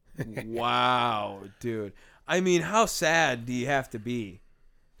 Wow, dude. I mean, how sad do you have to be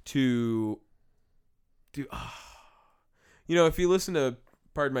to do? You know, if you listen to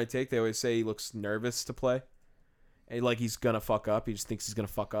Pardon My Take, they always say he looks nervous to play. And like he's going to fuck up. He just thinks he's going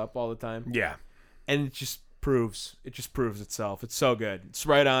to fuck up all the time. Yeah. And it just proves itself. It's so good. It's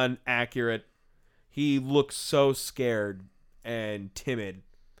right on, accurate. He looks so scared and timid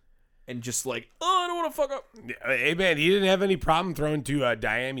and just like, oh, I don't want to fuck up. Hey, man, he didn't have any problem throwing to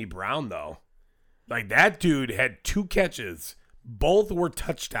Diami Brown, though. Like, that dude had 2 catches. Both were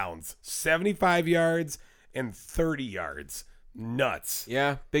touchdowns. 75 yards and 30 yards. Nuts.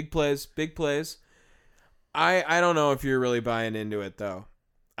 Yeah, big plays. I don't know if you're really buying into it, though.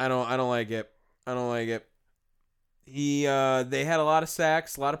 I don't like it. They had a lot of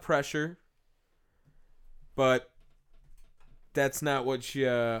sacks, a lot of pressure. But that's not what you...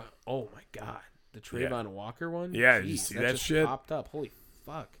 oh, my God. The Trayvon Walker one? Yeah, Jeez, did you see that that just shit? popped up. Holy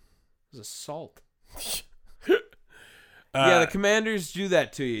fuck. It was assault. Yeah, the Commanders do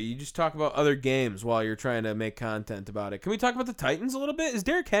that to you. You just talk about other games while you're trying to make content about it. Can we talk about the Titans a little bit? Is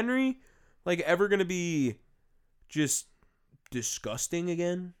Derrick Henry like ever going to be just disgusting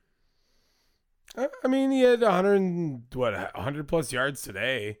again? I mean, he had 100 plus yards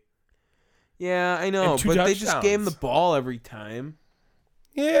today. Yeah, I know, And 2 but they just gave him the touchdowns. ball every time.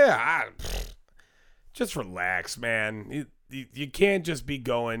 Yeah, just relax, man. You can't just be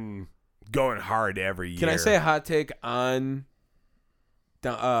going hard every year. Can I say a hot take on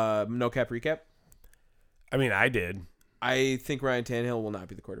No Cap Recap? I mean, I did. I think Ryan Tannehill will not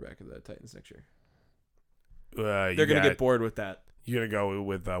be the quarterback of the Titans next year. They're They're going to get bored with that. You gonna go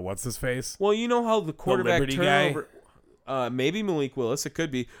with what's his face? Well, you know how the quarterback Liberty guy? turnover... maybe Malik Willis, it could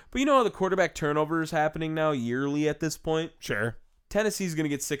be. But you know how the quarterback turnover is happening now yearly at this point? Sure. Tennessee's going to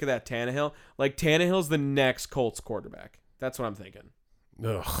get sick of that Tannehill. Like, Tannehill's the next Colts quarterback. That's what I'm thinking.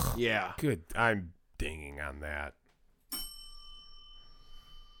 Ugh. Yeah. Good. I'm dinging on that. That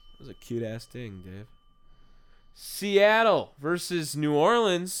was a cute-ass ding, Dave. Seattle versus New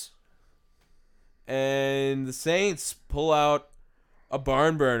Orleans. And the Saints pull out a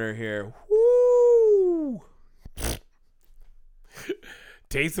barn burner here. Woo!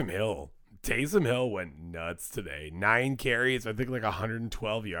 Taysom Hill went nuts today. 9 carries, I think like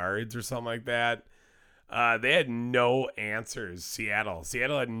 112 yards or something like that. They had no answers. Seattle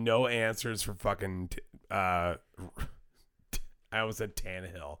had no answers for fucking. I almost said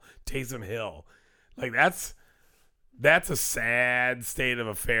Tannehill. Taysom Hill. Like that's a sad state of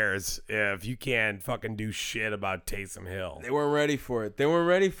affairs if you can't fucking do shit about Taysom Hill. They weren't ready for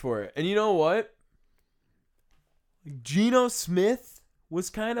it. And you know what? Geno Smith was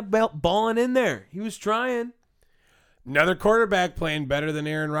kind of balling in there. He was trying. Another quarterback playing better than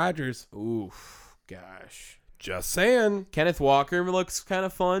Aaron Rodgers. Oof, gosh. Just saying. Kenneth Walker looks kind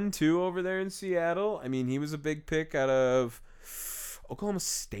of fun, too, over there in Seattle. I mean, he was a big pick out of Oklahoma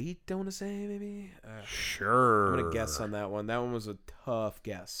State, I want to say, maybe? Sure. I'm going to guess on that one. That one was a tough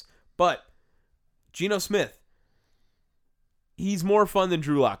guess. But Geno Smith, he's more fun than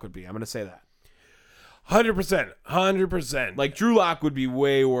Drew Lock would be. I'm going to say that. 100%. Like, Drew Lock would be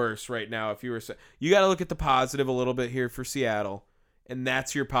way worse right now if you were... You got to look at the positive a little bit here for Seattle, and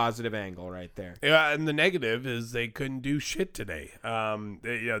that's your positive angle right there. Yeah, and the negative is they couldn't do shit today.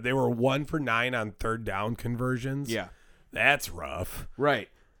 They were 1 for 9 on third down conversions. Yeah. That's rough. Right.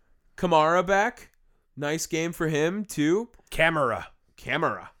 Kamara back. Nice game for him, too. Camera.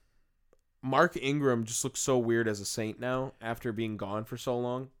 Mark Ingram just looks so weird as a Saint now after being gone for so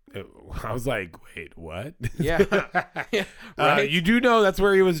long. I was like, wait, what? Yeah. Yeah, right? You do know that's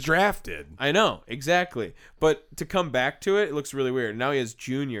where he was drafted. I know, exactly. But to come back to it, it looks really weird. Now he has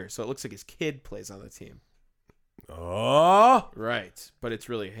Junior, so it looks like his kid plays on the team. Oh. Right. But it's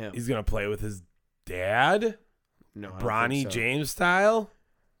really him. He's going to play with his dad? No, I don't Bronny think so. James style?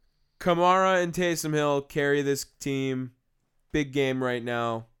 Kamara and Taysom Hill carry this team. big game right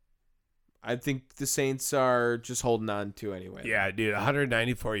now. I think the Saints are just holding on to anyway. Yeah, dude,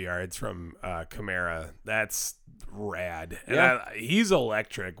 194 yards from Kamara. That's rad. And Yeah. he's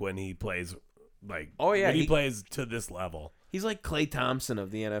electric when he plays, when he plays to this level. He's like Klay Thompson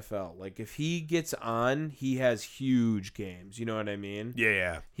of the NFL. Like, if he gets on, he has huge games. You know what I mean?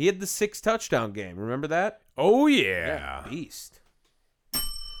 Yeah. He had the 6 touchdown game. Remember that? Oh, yeah. Beast.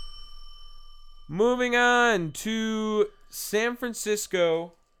 Moving on to San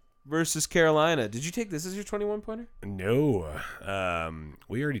Francisco versus Carolina. Did you take this as your 21-pointer? No.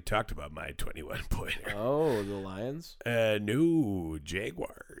 We already talked about my 21-pointer. Oh, the Lions? No,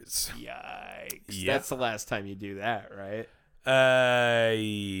 Jaguars. Yikes. Yep. That's the last time you do that, right?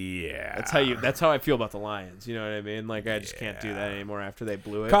 Yeah. That's how I feel about the Lions. You know what I mean? Like, I just can't do that anymore after they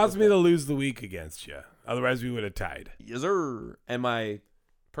blew it. Caused me to lose the week against you. Otherwise, we would have tied. Yes, sir. And my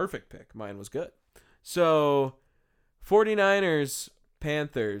perfect pick. Mine was good. So, 49ers,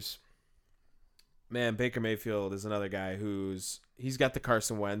 Panthers. Man, Baker Mayfield is another guy he's got the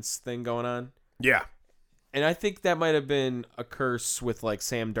Carson Wentz thing going on. Yeah. And I think that might have been a curse with, like,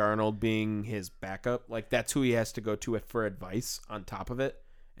 Sam Darnold being his backup. Like, that's who he has to go to for advice on top of it.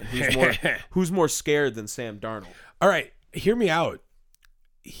 And who's more scared than Sam Darnold? All right, hear me out.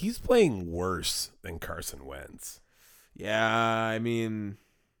 He's playing worse than Carson Wentz. Yeah, I mean,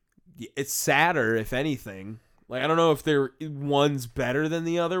 it's sadder, if anything. Like, I don't know if one's better than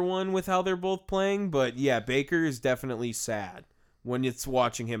the other one with how they're both playing, but yeah, Baker is definitely sad when it's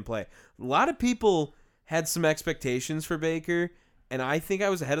watching him play. A lot of people had some expectations for Baker, and I think I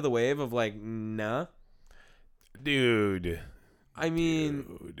was ahead of the wave of like, nah. Dude. I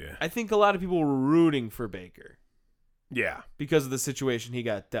mean, I think a lot of people were rooting for Baker. Yeah. Because of the situation he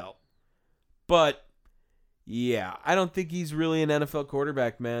got dealt. But, yeah, I don't think he's really an NFL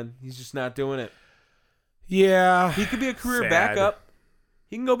quarterback, man. He's just not doing it. Yeah. He could be a career Sad. backup.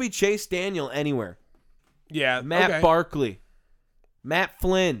 He can go be Chase Daniel anywhere. Yeah. Matt Barkley. Matt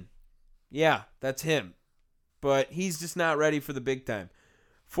Flynn. Yeah, that's him. But he's just not ready for the big time.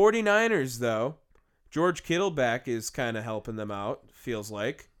 49ers, though, George Kittle back is kind of helping them out, feels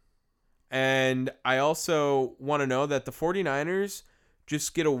like. And I also want to know that the 49ers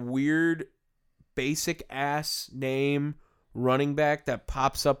just get a weird, basic-ass name running back that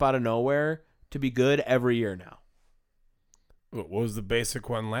pops up out of nowhere to be good every year now. What was the basic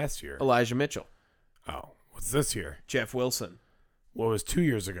one last year? Elijah Mitchell. Oh, what's this year? Jeff Wilson. What was 2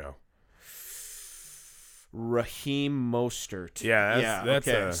 years ago? Raheem Mostert. Yeah, that's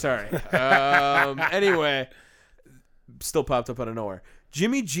okay. Sorry. Anyway, still popped up out of nowhere.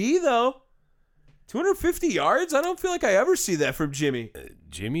 Jimmy G, though, 250 yards? I don't feel like I ever see that from Jimmy.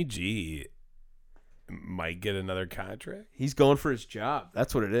 Jimmy G might get another contract. He's going for his job.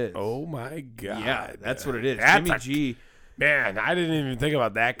 That's what it is. Oh, my God. Yeah, that's what it is. That's Jimmy G. Man, I didn't even think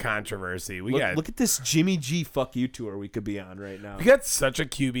about that controversy. Look at this Jimmy G fuck you tour we could be on right now. We got such a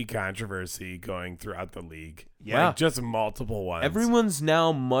QB controversy going throughout the league. Yeah. Like, just multiple ones. Everyone's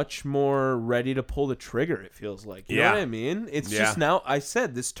now much more ready to pull the trigger, it feels like. You know what I mean? It's just now, I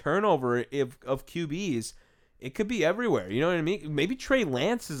said, this turnover of QBs, it could be everywhere. You know what I mean? Maybe Trey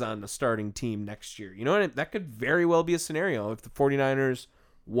Lance is on the starting team next year. You know what I mean? That could very well be a scenario if the 49ers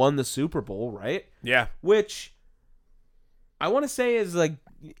won the Super Bowl, right? Yeah. Which I want to say is like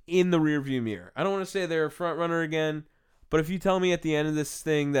in the rearview mirror. I don't want to say they're a front runner again, but if you tell me at the end of this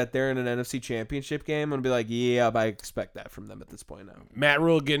thing that they're in an NFC Championship game, I'm going to be like, yeah, I expect that from them at this point now. Matt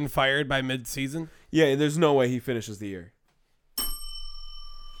Rule getting fired by midseason? Yeah, there's no way he finishes the year.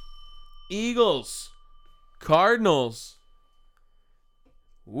 Eagles. Cardinals.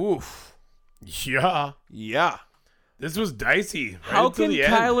 Oof. Yeah. Yeah. This was dicey. How can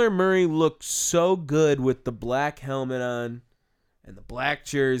Kyler Murray look so good with the black helmet on and the black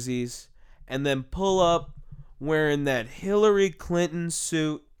jerseys and then pull up wearing that Hillary Clinton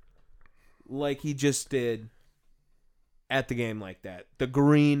suit like he just did at the game like that? The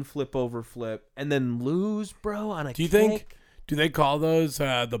green flip over flip and then lose, bro, on a Do you kick? think, do they call those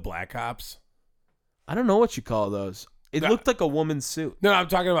the Black Ops? I don't know what you call those. It looked like a woman's suit. No, I'm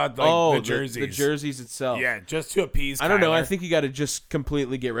talking about like the jerseys. The jerseys itself. Yeah, just to appease I don't know. I Kyler. think you got to just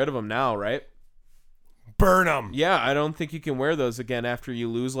completely get rid of them now, right? Burn them. Yeah, I don't think you can wear those again after you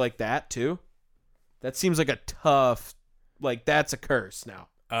lose like that, too. That seems like a tough, like, that's a curse now.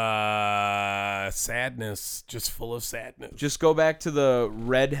 Sadness. Just full of sadness. Just go back to the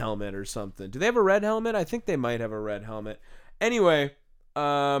red helmet or something. Do they have a red helmet? I think they might have a red helmet. Anyway,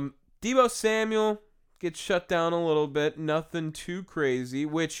 Deebo Samuel gets shut down a little bit. Nothing too crazy,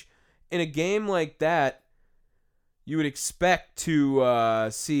 which in a game like that, you would expect to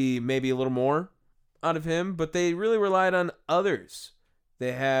see maybe a little more out of him, but they really relied on others.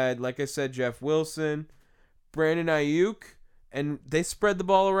 They had, like I said, Jeff Wilson, Brandon Ayuk, and they spread the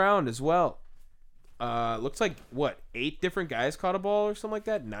ball around as well. Looks like, 8 different guys caught a ball or something like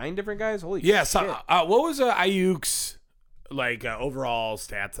that? 9 different guys? Holy Yeah, shit. so what was Ayuk's overall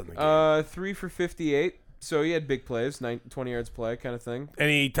stats on the game? 3 for 58. So he had big plays, 20 yards play kind of thing.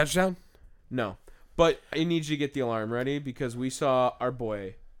 Any touchdown? No. But I need you to get the alarm ready because we saw our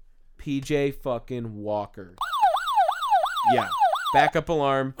boy, PJ fucking Walker. Yeah. Backup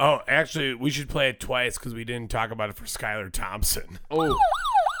alarm. Oh, actually, we should play it twice because we didn't talk about it for Skylar Thompson. Oh.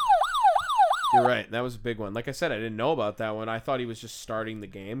 You're right. That was a big one. Like I said, I didn't know about that one. I thought he was just starting the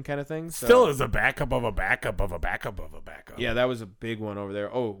game kind of thing. So. Still is a backup of a backup of a backup of a backup. Yeah, that was a big one over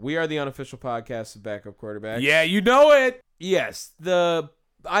there. Oh, we are the unofficial podcast of backup quarterbacks. Yeah, you know it. Yes.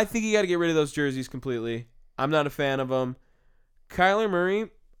 I think you got to get rid of those jerseys completely. I'm not a fan of them. Kyler Murray,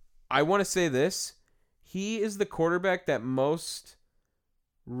 I want to say this. He is the quarterback that most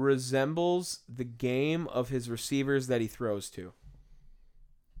resembles the game of his receivers that he throws to.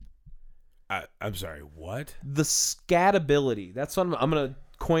 I'm sorry, what? The scat ability. That's what I'm going to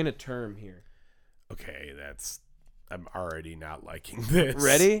coin a term here. Okay, I'm already not liking this.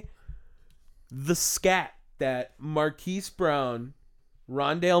 Ready? The scat that Marquise Brown,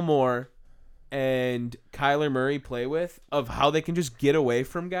 Rondale Moore, and Kyler Murray play with of how they can just get away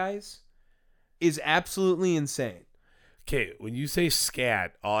from guys is absolutely insane. Okay, when you say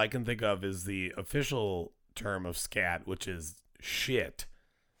scat, all I can think of is the official term of scat, which is shit.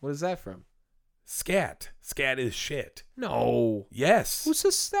 What is that from? Scat. Scat is shit. No. Yes. Who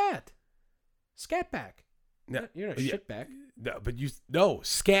says stat? Scatback. No, You're not yeah. shitback. No,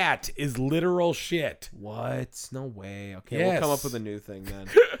 scat is literal shit. What? No way. Okay, Yes. we'll come up with a new thing then.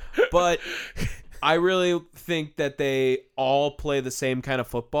 But I really think that they all play the same kind of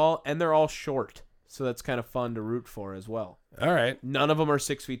football, and they're all short. So that's kind of fun to root for as well. All right. None of them are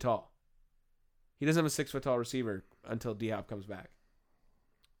 6 feet tall. He doesn't have a 6 foot tall receiver until D-Hop comes back.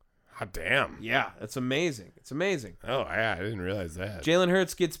 Hot damn. Yeah, that's amazing. It's amazing. Oh, yeah, I didn't realize that. Jalen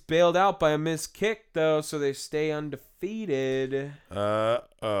Hurts gets bailed out by a missed kick, though, so they stay undefeated.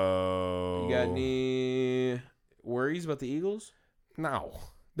 Uh-oh. You got any worries about the Eagles? No.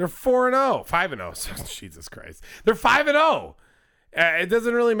 They're 4-0. 5-0. Jesus Christ. They're 5-0. It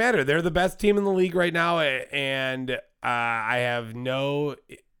doesn't really matter. They're the best team in the league right now, and I have no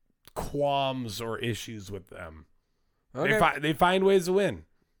qualms or issues with them. Okay. They find ways to win.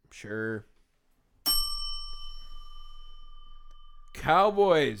 Sure.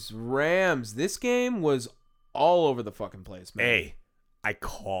 Cowboys, Rams. This game was all over the fucking place, man. Hey, I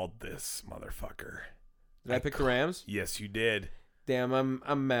called this motherfucker. Did I pick the Rams? Yes, you did. Damn,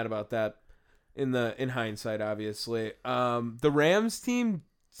 I'm mad about that. In hindsight, obviously, the Rams team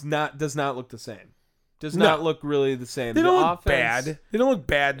does not look the same. Does not look really the same. They The don't look offense, bad. They don't look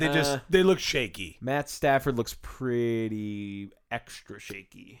bad. They look shaky. Matt Stafford looks pretty extra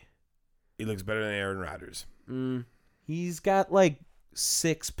shaky. He looks better than Aaron Rodgers. He's got like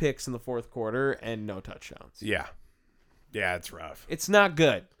 6 picks in the fourth quarter and no touchdowns. Yeah, it's rough. It's not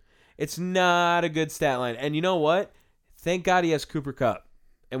good. It's not a good stat line. And you know what? Thank God he has Cooper Kupp.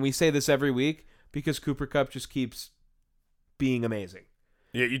 And we say this every week because Cooper Kupp just keeps being amazing.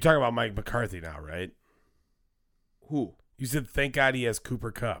 Yeah, you're talking about Mike McCarthy now, right? Who? You said thank God he has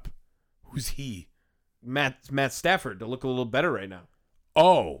Cooper Kupp. Who's he? Matt Stafford to look a little better right now.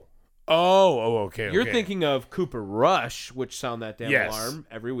 Oh, okay. You're thinking of Cooper Rush, which sound that damn Yes. alarm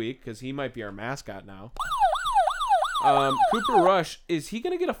every week because he might be our mascot now. Cooper Rush, is he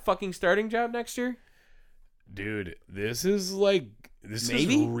going to get a fucking starting job next year? Dude, this is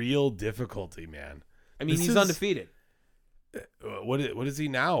real difficulty, man. I mean, This he's is- undefeated. What is he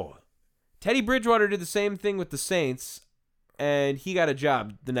now? Teddy Bridgewater did the same thing with the Saints, and he got a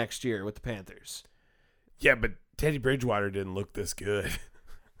job the next year with the Panthers. Yeah, but Teddy Bridgewater didn't look this good.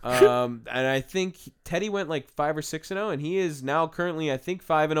 And I think Teddy went like 5 or 6-0, and he is now currently, I think,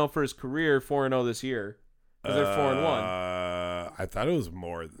 5-0 for his career, 4-0 this year. Because they're 4-1. I thought it was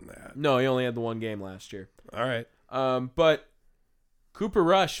more than that. No, he only had the one game last year. All right. But Cooper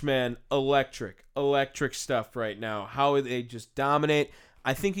Rush, man, electric stuff right now. How they just dominate.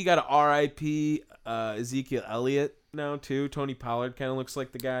 I think he got a RIP Ezekiel Elliott now too. Tony Pollard kind of looks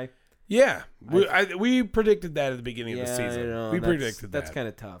like the guy. Yeah, we predicted that at the beginning of the season. I know, We predicted that. That's kind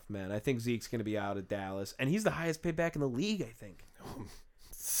of tough, man. I think Zeke's going to be out of Dallas, and he's the highest paid back in the league, I think.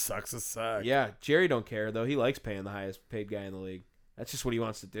 Sucks to suck. Yeah, Jerry don't care though. He likes paying the highest paid guy in the league. That's just what he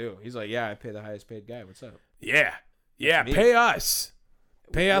wants to do. He's like, yeah, I pay the highest paid guy. What's up? Yeah. me. Pay us.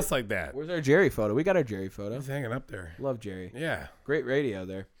 Pay us like that. Where's our Jerry photo? We got our Jerry photo. He's hanging up there. Love Jerry. Yeah. Great radio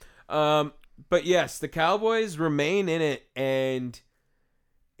there. But yes, the Cowboys remain in it, and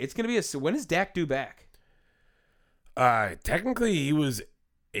it's going to be when is Dak due back? Technically, he was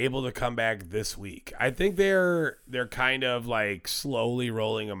able to come back this week. I think they're kind of like slowly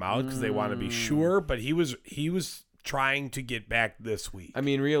rolling him out because they want to be sure. But he was trying to get back this week. I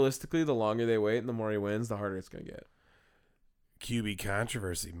mean, realistically, the longer they wait and the more he wins, the harder it's going to get. QB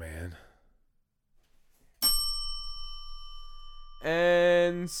controversy, man.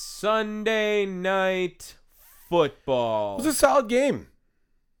 And Sunday Night Football. It was a solid game.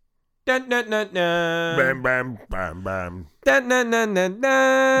 Dun, dun, dun, dun. Bam, bam, bam, bam. Dun, dun, dun, dun, dun.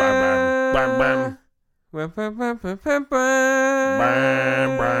 Bam, bam, bam, Bam, bam, bam, bam, bam, bam,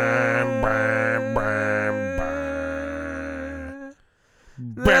 bam, bam. bam, bam, bam.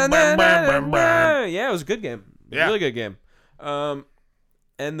 Bam, bam, bam, bam, bam. Yeah, it was a good game. Yeah. Really good game. And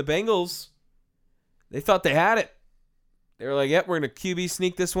the Bengals, they thought they had it. They were like, yep, we're going to QB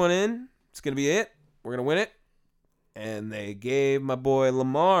sneak this one in. It's going to be it. We're going to win it. And they gave my boy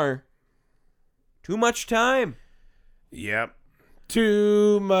Lamar too much time. Yep.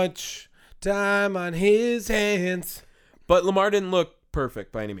 Too much time on his hands. But Lamar didn't look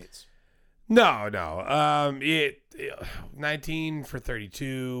perfect by any means. No. 19 for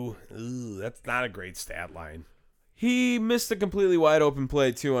 32. Ooh, that's not a great stat line. He missed a completely wide open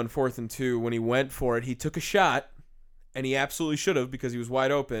play, too, on 4th and 2. When he went for it, he took a shot, and he absolutely should have because he was wide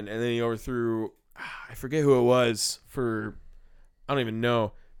open, and then he overthrew, I forget who it was, for, I don't even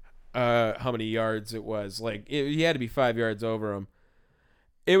know how many yards it was. Like, he had to be 5 yards over him.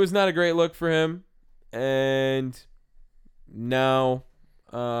 It was not a great look for him, and now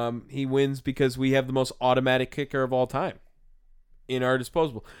he wins because we have the most automatic kicker of all time in our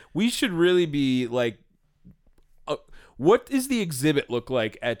disposable. We should really be, like, what does the exhibit look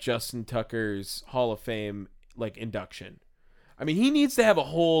like at Justin Tucker's Hall of Fame, like, induction? I mean, he needs to have a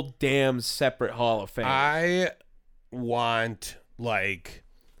whole damn separate Hall of Fame. I want a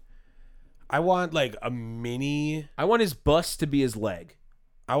mini. I want his bust to be his leg.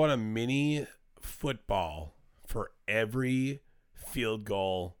 I want a mini football for every field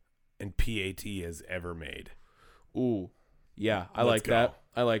goal and PAT has ever made. Ooh, yeah, I Let's like go. that.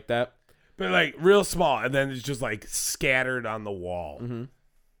 I like that. But like real small, and then it's just like scattered on the wall. Mm-hmm.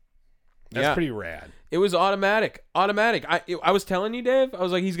 That's Yeah. pretty rad. It was automatic. I was telling you, Dave. I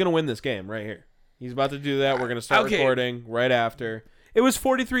was like, he's gonna win this game right here. He's about to do that. We're gonna start Okay. recording right after. It was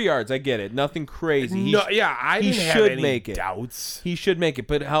 43 yards. I get it. Nothing crazy. I he didn't have should any make it. doubts. He should make it.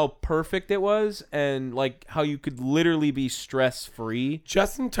 But how perfect it was, and like how you could literally be stress free.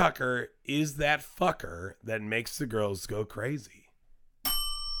 Justin Tucker is that fucker that makes the girls go crazy.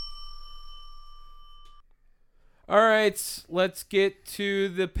 All right, let's get to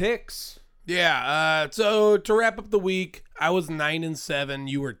the picks. Yeah. So to wrap up the week, I was 9-7.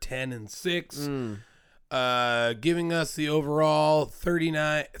 You were 10-6. Giving us the overall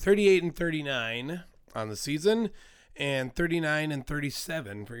 38-39 on the season, and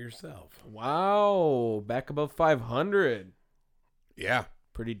 39-37 for yourself. Wow, back above 500. Yeah.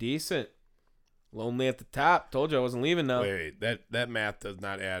 Pretty decent. Lonely at the top. Told you I wasn't leaving now. Wait, that math does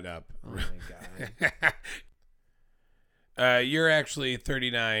not add up. Oh my god. You're actually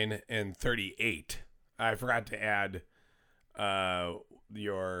 39-38. I forgot to add the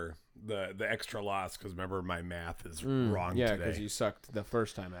extra loss because remember my math is wrong Yeah, today. because you sucked the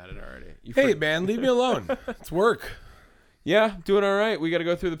first time at it already. Hey man, leave me alone. It's work. Yeah, doing all right. We got to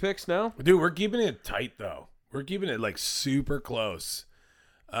go through the picks now. Dude, we're keeping it tight though. We're keeping it like super close.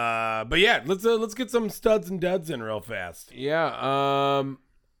 But yeah, let's get some studs and duds in real fast. Yeah,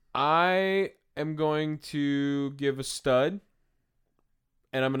 I am going to give a stud,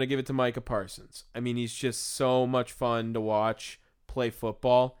 and I'm going to give it to Micah Parsons. I mean, he's just so much fun to watch play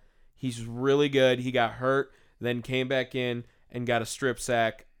football. He's really good. He got hurt, then came back in and got a strip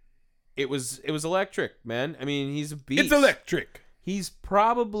sack. It was electric, man. I mean, he's a beast. It's electric. He's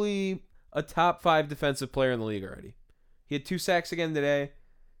probably a top 5 defensive player in the league already. He had 2 sacks again today.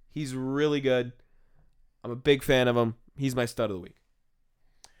 He's really good. I'm a big fan of him. He's my stud of the week.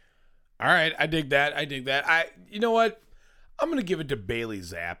 All right, I dig that. You know what? I'm gonna give it to Bailey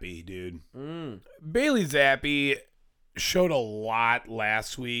Zappi, dude. Bailey Zappi showed a lot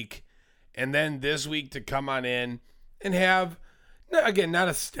last week, and then this week to come on in and have, again, not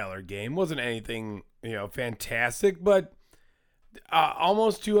a stellar game. Wasn't anything, fantastic, but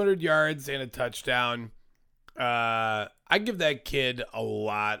almost 200 yards and a touchdown. I give that kid a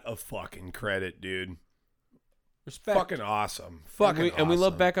lot of fucking credit, dude. Respect. Fucking awesome. And we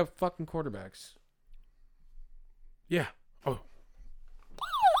love backup fucking quarterbacks. Yeah. Oh.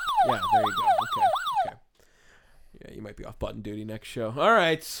 Yeah, there you go. Okay. Yeah, you might be off button duty next show. All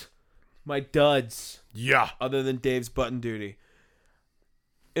right. My duds, Yeah. other than Dave's button duty.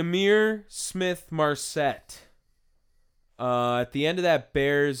 Amir Smith-Marset. At the end of that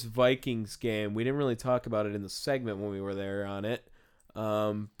Bears-Vikings game, we didn't really talk about it in the segment when we were there on it.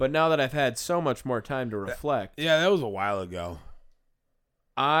 But now that I've had so much more time to reflect, Yeah, that was a while ago.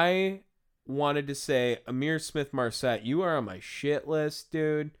 I wanted to say, Amir Smith-Marset, you are on my shit list,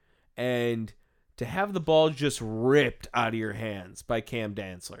 dude. And to have the ball just ripped out of your hands by Cam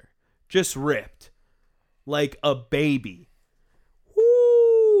Dantzler. Just ripped. Like a baby.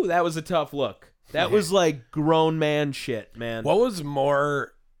 Woo! That was a tough look. That was like grown man shit, man. What was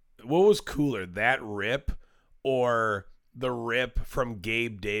cooler, that rip or the rip from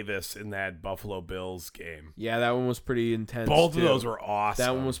Gabe Davis in that Buffalo Bills game? Yeah, that one was pretty intense. Both too. of those were awesome.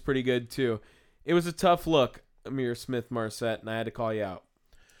 That one was pretty good too. It was a tough look, Amir Smith-Marset, and I had to call you out.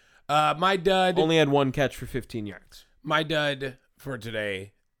 My dud. Only had one catch for 15 yards. My dud for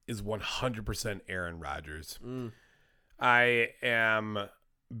today is 100% Aaron Rodgers. I am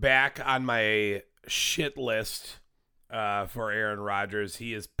back on my shit list for Aaron Rodgers.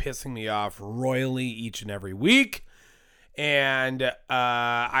 He is pissing me off royally each and every week. And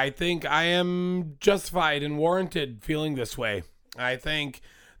I think I am justified and warranted feeling this way. I think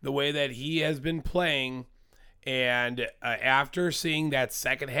the way that he has been playing, and after seeing that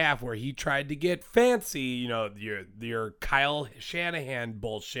second half where he tried to get fancy, you know, your Kyle Shanahan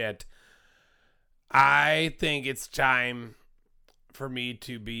bullshit, I think it's time for me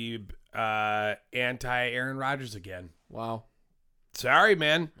to be anti-Aaron Rodgers again. Wow. Sorry,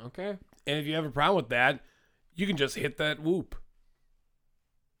 man. Okay. And if you have a problem with that, you can just hit that whoop.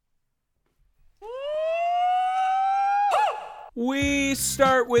 We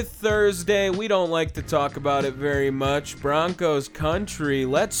start with Thursday. We don't like to talk about it very much. Broncos country.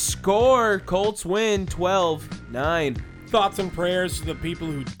 Let's score. Colts win 12-9. Thoughts and prayers to the people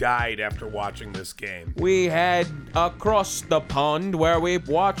who died after watching this game. We had across the pond where we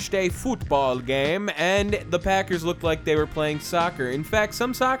watched a football game, and the Packers looked like they were playing soccer. In fact,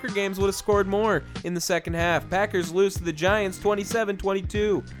 some soccer games would have scored more in the second half. Packers lose to the Giants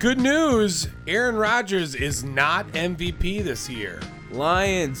 27-22. Good news, Aaron Rodgers is not MVP this year.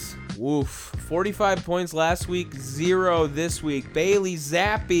 Lions, woof. 45 points last week, 0 this week. Bailey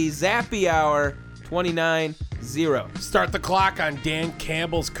Zappy hour, 29-0. Start the clock on Dan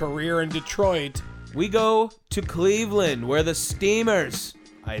Campbell's career in Detroit. We go to Cleveland, where the Steamers,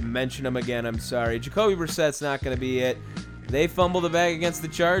 I mentioned them again, I'm sorry. Jacoby Brissett's not going to be it. They fumble the bag against the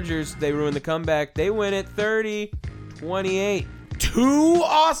Chargers. They ruin the comeback. They win it 30-28. 2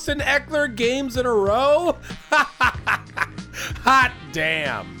 Austin Eckler games in a row? Hot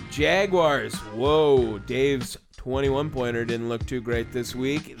damn. Jaguars, whoa. Dave's 21-pointer didn't look too great this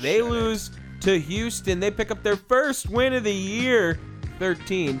week. They lose to Houston. They pick up their first win of the year,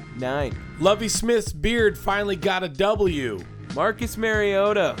 13-9. Lovie Smith's beard finally got a W. Marcus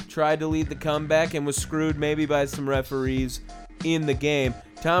Mariota tried to lead the comeback and was screwed maybe by some referees in the game.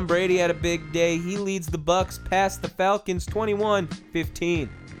 Tom Brady had a big day. He leads the Bucks past the Falcons 21-15.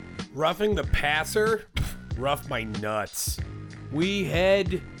 Roughing the passer? Rough my nuts. We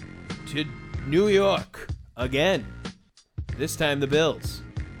head to New York again. This time the Bills.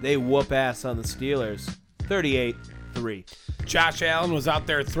 They whoop ass on the Steelers, 38-3. Josh Allen was out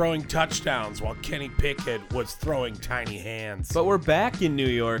there throwing touchdowns while Kenny Pickett was throwing tiny hands. But we're back in New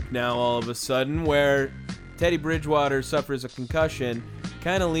York now all of a sudden, where Teddy Bridgewater suffers a concussion.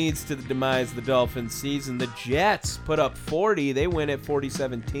 Kind of leads to the demise of the Dolphins season. The Jets put up 40. They win at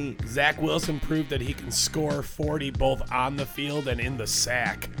 40-17. Zach Wilson proved that he can score 40 both on the field and in the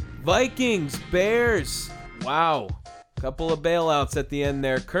sack. Vikings, Bears. Wow. Couple of bailouts at the end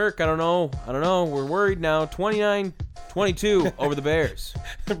there. Kirk, I don't know. We're worried now. 29-22 over the Bears.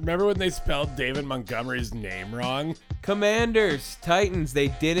 Remember when they spelled David Montgomery's name wrong? Commanders, Titans, they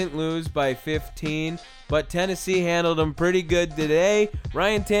didn't lose by 15, but Tennessee handled them pretty good today.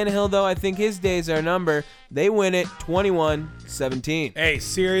 Ryan Tannehill, though, I think his days are numbered. They win it 21-17. Hey,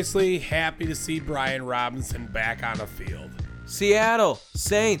 seriously, happy to see Brian Robinson back on the field. Seattle,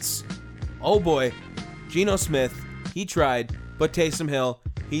 Saints. Oh boy, Geno Smith, he tried, but Taysom Hill,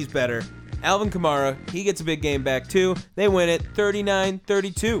 he's better. Alvin Kamara, he gets a big game back too. They win it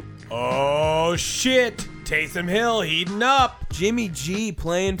 39-32. Oh shit, Taysom Hill heating up. Jimmy G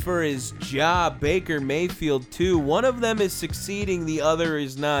playing for his job. Baker Mayfield too. One of them is succeeding, the other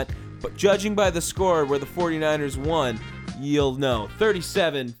is not. But judging by the score where the 49ers won, you'll know.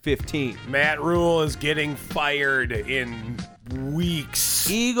 37-15. Matt Rule is getting fired in weeks.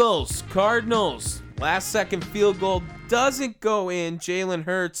 Eagles, Cardinals. Last second field goal doesn't go in. Jalen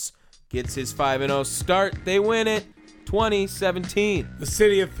Hurts gets his 5-0 start. They win it 2017. The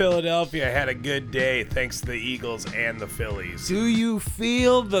city of Philadelphia had a good day thanks to the Eagles and the Phillies. Do you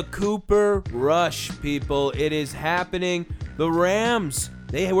feel the Cooper rush, people? It is happening. The Rams,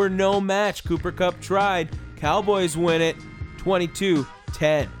 they were no match. Cooper Kupp tried. Cowboys win it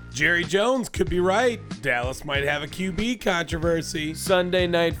 22-10. Jerry Jones could be right. Dallas might have a QB controversy. Sunday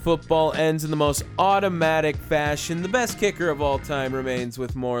Night Football ends in the most automatic fashion. The best kicker of all time remains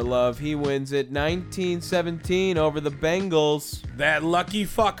with more love. He wins it 19-17 over the Bengals. That lucky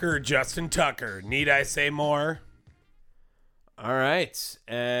fucker, Justin Tucker. Need I say more? All right.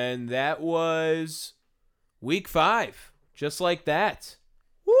 And that was week 5. Just like that.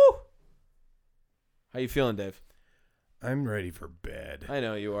 Woo! How you feeling, Dave? I'm ready for bed. I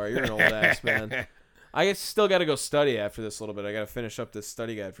know you are. You're an old ass, man. I still got to go study after this a little bit. I got to finish up this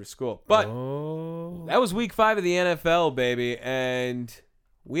study guide for school. But that was week 5 of the NFL, baby, and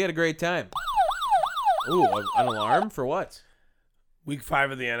we had a great time. Ooh, an alarm for what? Week 5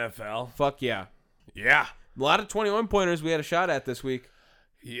 of the NFL. Fuck yeah. Yeah. A lot of 21-pointers we had a shot at this week.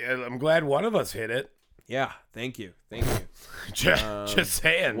 Yeah, I'm glad one of us hit it. Yeah, thank you. Thank you. Just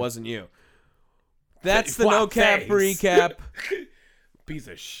saying. It wasn't you. That's the No Cap recap. Piece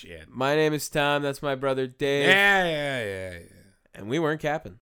of shit. My name is Tom. That's my brother Dave. Yeah. And we weren't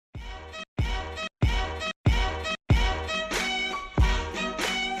capping.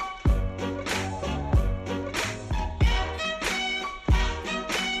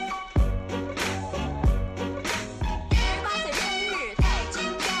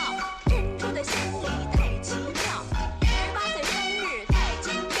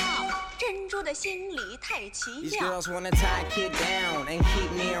 These girls wanna tie a kid down and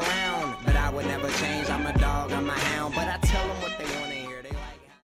keep me around, but I would never change. I'm a dog, I'm a hound, but I tell them what they wanna hear.